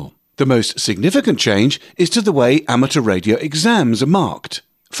journal. The most significant change is to the way amateur radio exams are marked.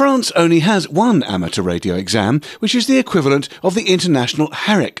 France only has one amateur radio exam, which is the equivalent of the international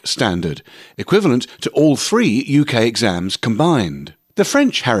HAREC standard, equivalent to all 3 UK exams combined. The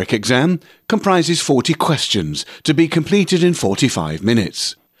French HAREC exam comprises 40 questions to be completed in 45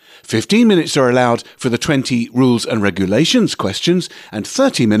 minutes. 15 minutes are allowed for the 20 rules and regulations questions and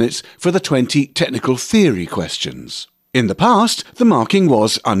 30 minutes for the 20 technical theory questions. In the past, the marking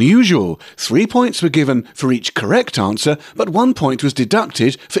was unusual. 3 points were given for each correct answer, but 1 point was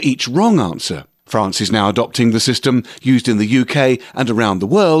deducted for each wrong answer. France is now adopting the system used in the UK and around the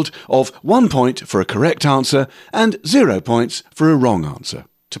world of 1 point for a correct answer and 0 points for a wrong answer.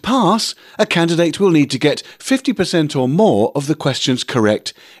 To pass, a candidate will need to get 50% or more of the questions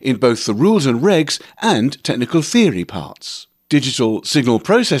correct in both the rules and regs and technical theory parts. Digital Signal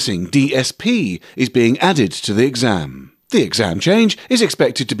Processing, DSP, is being added to the exam. The exam change is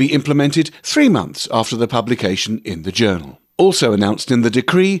expected to be implemented 3 months after the publication in the journal. Also announced in the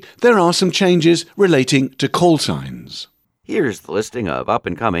decree, there are some changes relating to call signs. Here's the listing of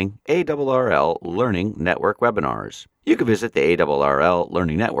up-and-coming ARRL Learning Network webinars. You can visit the ARRL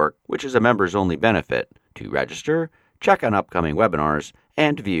Learning Network, which is a members-only benefit, to register, check on upcoming webinars,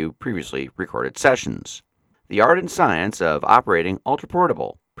 and view previously recorded sessions. The Art and Science of Operating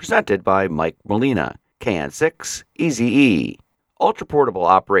Ultraportable, presented by Mike Molina, KN6 EZE. Ultraportable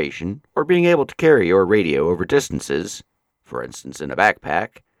operation, or being able to carry your radio over distances, for instance in a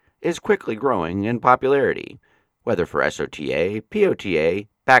backpack, is quickly growing in popularity. Whether for SOTA, POTA,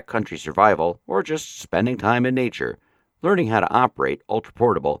 backcountry survival, or just spending time in nature, learning how to operate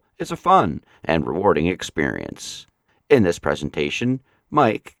ultraportable is a fun and rewarding experience. In this presentation,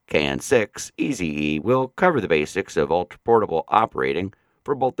 Mike, KN6 EZE, will cover the basics of ultraportable operating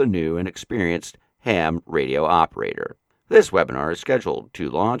for both the new and experienced ham radio operator. This webinar is scheduled to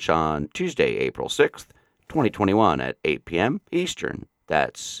launch on Tuesday, April 6th, 2021 at 8 p.m. Eastern.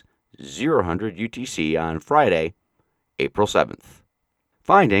 That's 0000 UTC on Friday, April 7th.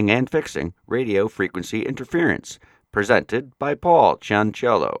 Finding and Fixing Radio Frequency Interference, presented by Paul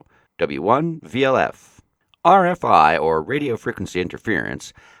Cianciello, W1VLF. RFI, or radio frequency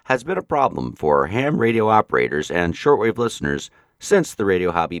interference, has been a problem for ham radio operators and shortwave listeners since the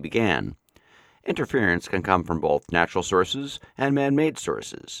radio hobby began. Interference can come from both natural sources and man-made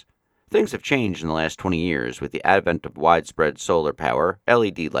sources. Things have changed in the last 20 years with the advent of widespread solar power,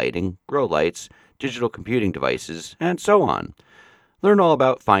 LED lighting, grow lights, digital computing devices, and so on. Learn all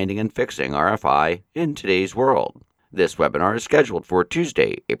about finding and fixing RFI in today's world. This webinar is scheduled for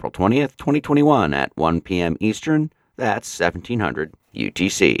Tuesday, April 20th, 2021 at 1 p.m. Eastern, that's 1700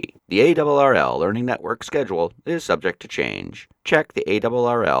 UTC. The ARRL Learning Network schedule is subject to change. Check the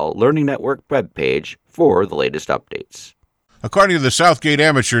ARRL Learning Network webpage for the latest updates. According to the Southgate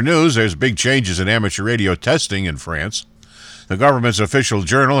Amateur News, there's big changes in amateur radio testing in France. The government's official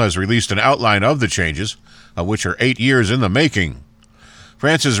journal has released an outline of the changes, of which are 8 years in the making.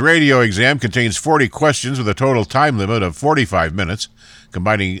 France's radio exam contains 40 questions with a total time limit of 45 minutes,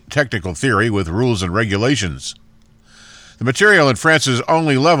 combining technical theory with rules and regulations. The material in France's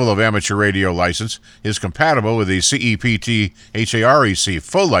only level of amateur radio license is compatible with the CEPT HAREC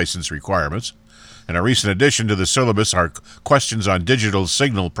full license requirements, and a recent addition to the syllabus are questions on digital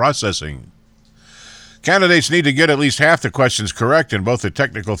signal processing. Candidates need to get at least half the questions correct in both the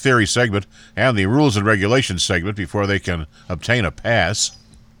technical theory segment and the rules and regulations segment before they can obtain a pass.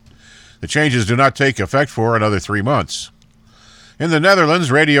 The changes do not take effect for another 3 months. In the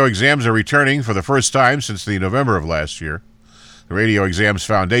Netherlands, radio exams are returning for the first time since the November of last year. The Radio Exams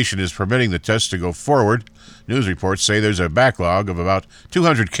Foundation is permitting the test to go forward. News reports say there's a backlog of about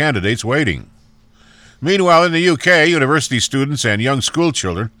 200 candidates waiting. Meanwhile, in the UK, university students and young school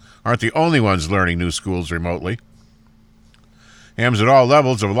children aren't the only ones learning new schools remotely. Hams at all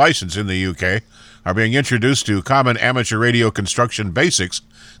levels of license in the UK are being introduced to common amateur radio construction basics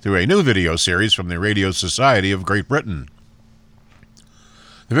through a new video series from the Radio Society of Great Britain.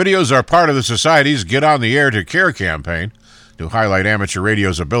 The videos are part of the Society's Get on the Air to Care campaign to highlight amateur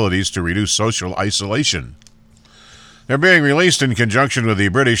radio's abilities to reduce social isolation. They're being released in conjunction with the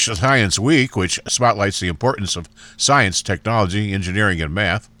British Science Week, which spotlights the importance of science, technology, engineering, and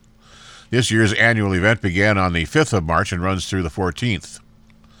math. This year's annual event began on the 5th of March and runs through the 14th.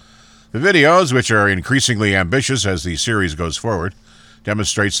 The videos, which are increasingly ambitious as the series goes forward,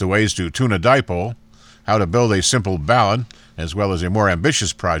 demonstrates the ways to tune a dipole, how to build a simple balun, as well as a more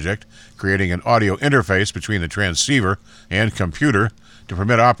ambitious project, creating an audio interface between the transceiver and computer to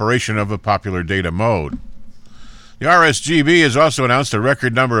permit operation of a popular data mode. The RSGB has also announced a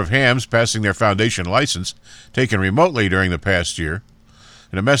record number of hams passing their foundation license, taken remotely during the past year.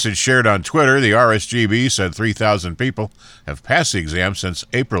 In a message shared on Twitter, the RSGB said 3,000 people have passed the exam since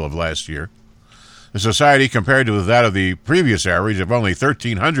April of last year. The society compared with that of the previous average of only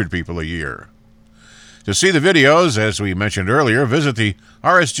 1,300 people a year. To see the videos, as we mentioned earlier, visit the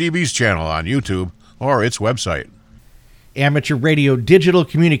RSGB's channel on YouTube or its website. Amateur Radio Digital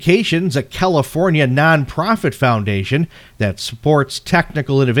Communications, a California nonprofit foundation that supports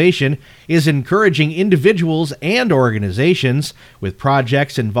technical innovation, is encouraging individuals and organizations with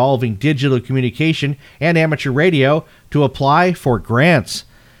projects involving digital communication and amateur radio to apply for grants.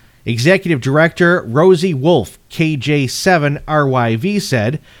 Executive Director Rosie Wolf, KJ7RYV,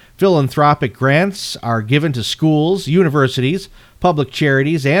 said philanthropic grants are given to schools, universities, public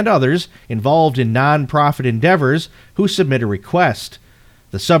charities, and others involved in nonprofit endeavors who submit a request.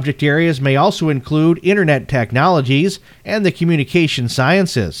 The subject areas may also include internet technologies and the communication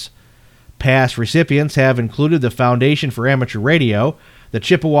sciences. Past recipients have included the Foundation for Amateur Radio, the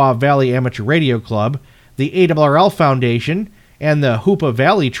Chippewa Valley Amateur Radio Club, the ARRL Foundation, and the Hoopa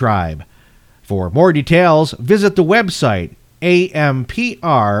Valley Tribe. For more details, visit the website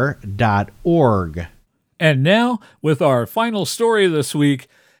ampr.org. And now, with our final story this week,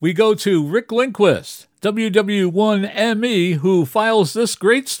 we go to Rick Lindquist, WW1ME, who files this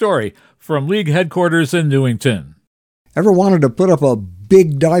great story from League headquarters in Newington. Ever wanted to put up a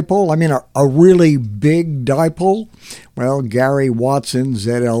big dipole? I mean, a really big dipole? Well, Gary Watson,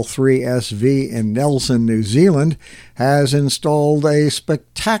 ZL3SV in Nelson, New Zealand, has installed a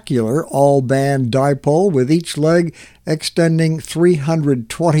spectacular all-band dipole with each leg extending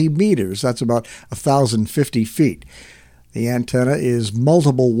 320 meters. That's about 1,050 feet. The antenna is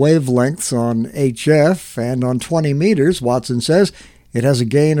multiple wavelengths on HF, and on 20 meters, Watson says, it has a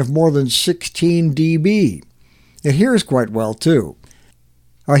gain of more than 16 dB. It hears quite well, too.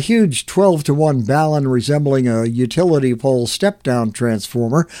 A huge 12-to-1 balun resembling a utility pole step-down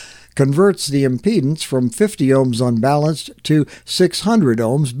transformer converts the impedance from 50 ohms unbalanced to 600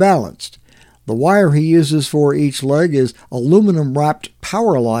 ohms balanced. The wire he uses for each leg is aluminum-wrapped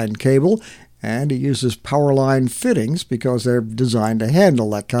power line cable, and he uses power line fittings because they're designed to handle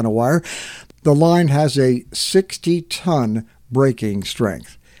that kind of wire. The line has a 60-ton breaking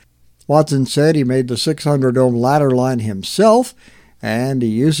strength. Watson said he made the 600-ohm ladder line himself, and he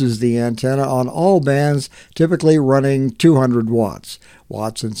uses the antenna on all bands, typically running 200 watts.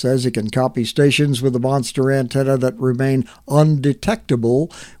 Watson says he can copy stations with a monster antenna that remain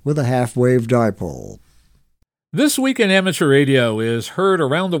undetectable with a half-wave dipole. This Week in Amateur Radio is heard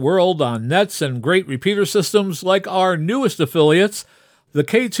around the world on nets and great repeater systems like our newest affiliates, the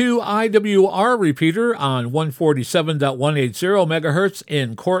K2IWR repeater on 147.180 MHz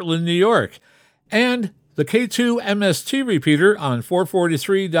in Cortland, New York, and the K2MST repeater on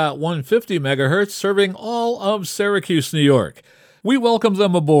 443.150 MHz serving all of Syracuse, New York. We welcome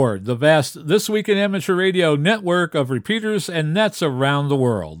them aboard the vast This Week in Amateur Radio network of repeaters and nets around the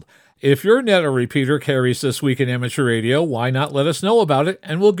world. If your net or repeater carries This Week in Amateur Radio, why not let us know about it,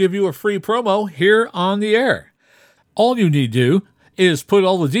 and we'll give you a free promo here on the air. All you need to do is put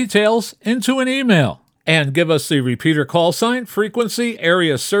all the details into an email and give us the repeater call sign, frequency,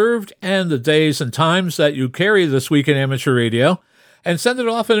 area served, and the days and times that you carry This Week in Amateur Radio, and send it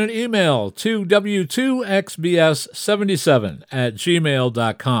off in an email to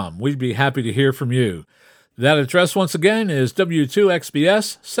w2xbs77@gmail.com. We'd be happy to hear from you. That address, once again, is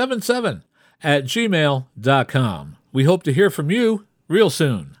w2xbs77@gmail.com. We hope to hear from you real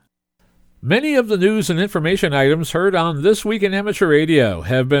soon. Many of the news and information items heard on This Week in Amateur Radio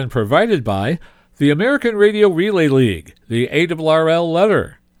have been provided by the American Radio Relay League, the ARRL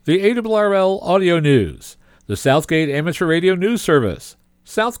Letter, the ARRL Audio News, the Southgate Amateur Radio News Service,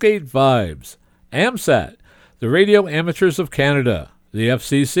 Southgate Vibes, AMSAT, the Radio Amateurs of Canada, the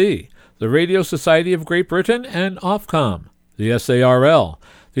FCC, the Radio Society of Great Britain and Ofcom, the SARL,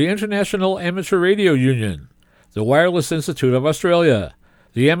 the International Amateur Radio Union, the Wireless Institute of Australia,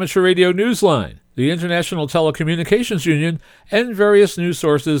 the Amateur Radio Newsline, the International Telecommunications Union, and various news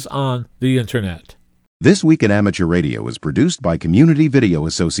sources on the Internet. This Week in Amateur Radio is produced by Community Video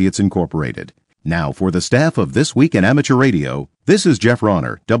Associates Incorporated. Now, for the staff of This Week in Amateur Radio, this is Jeff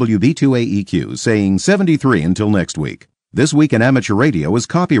Ronner, WB2AEQ, saying 73 until next week. This Week in Amateur Radio is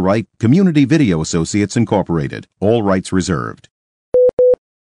copyright Community Video Associates Incorporated. All rights reserved.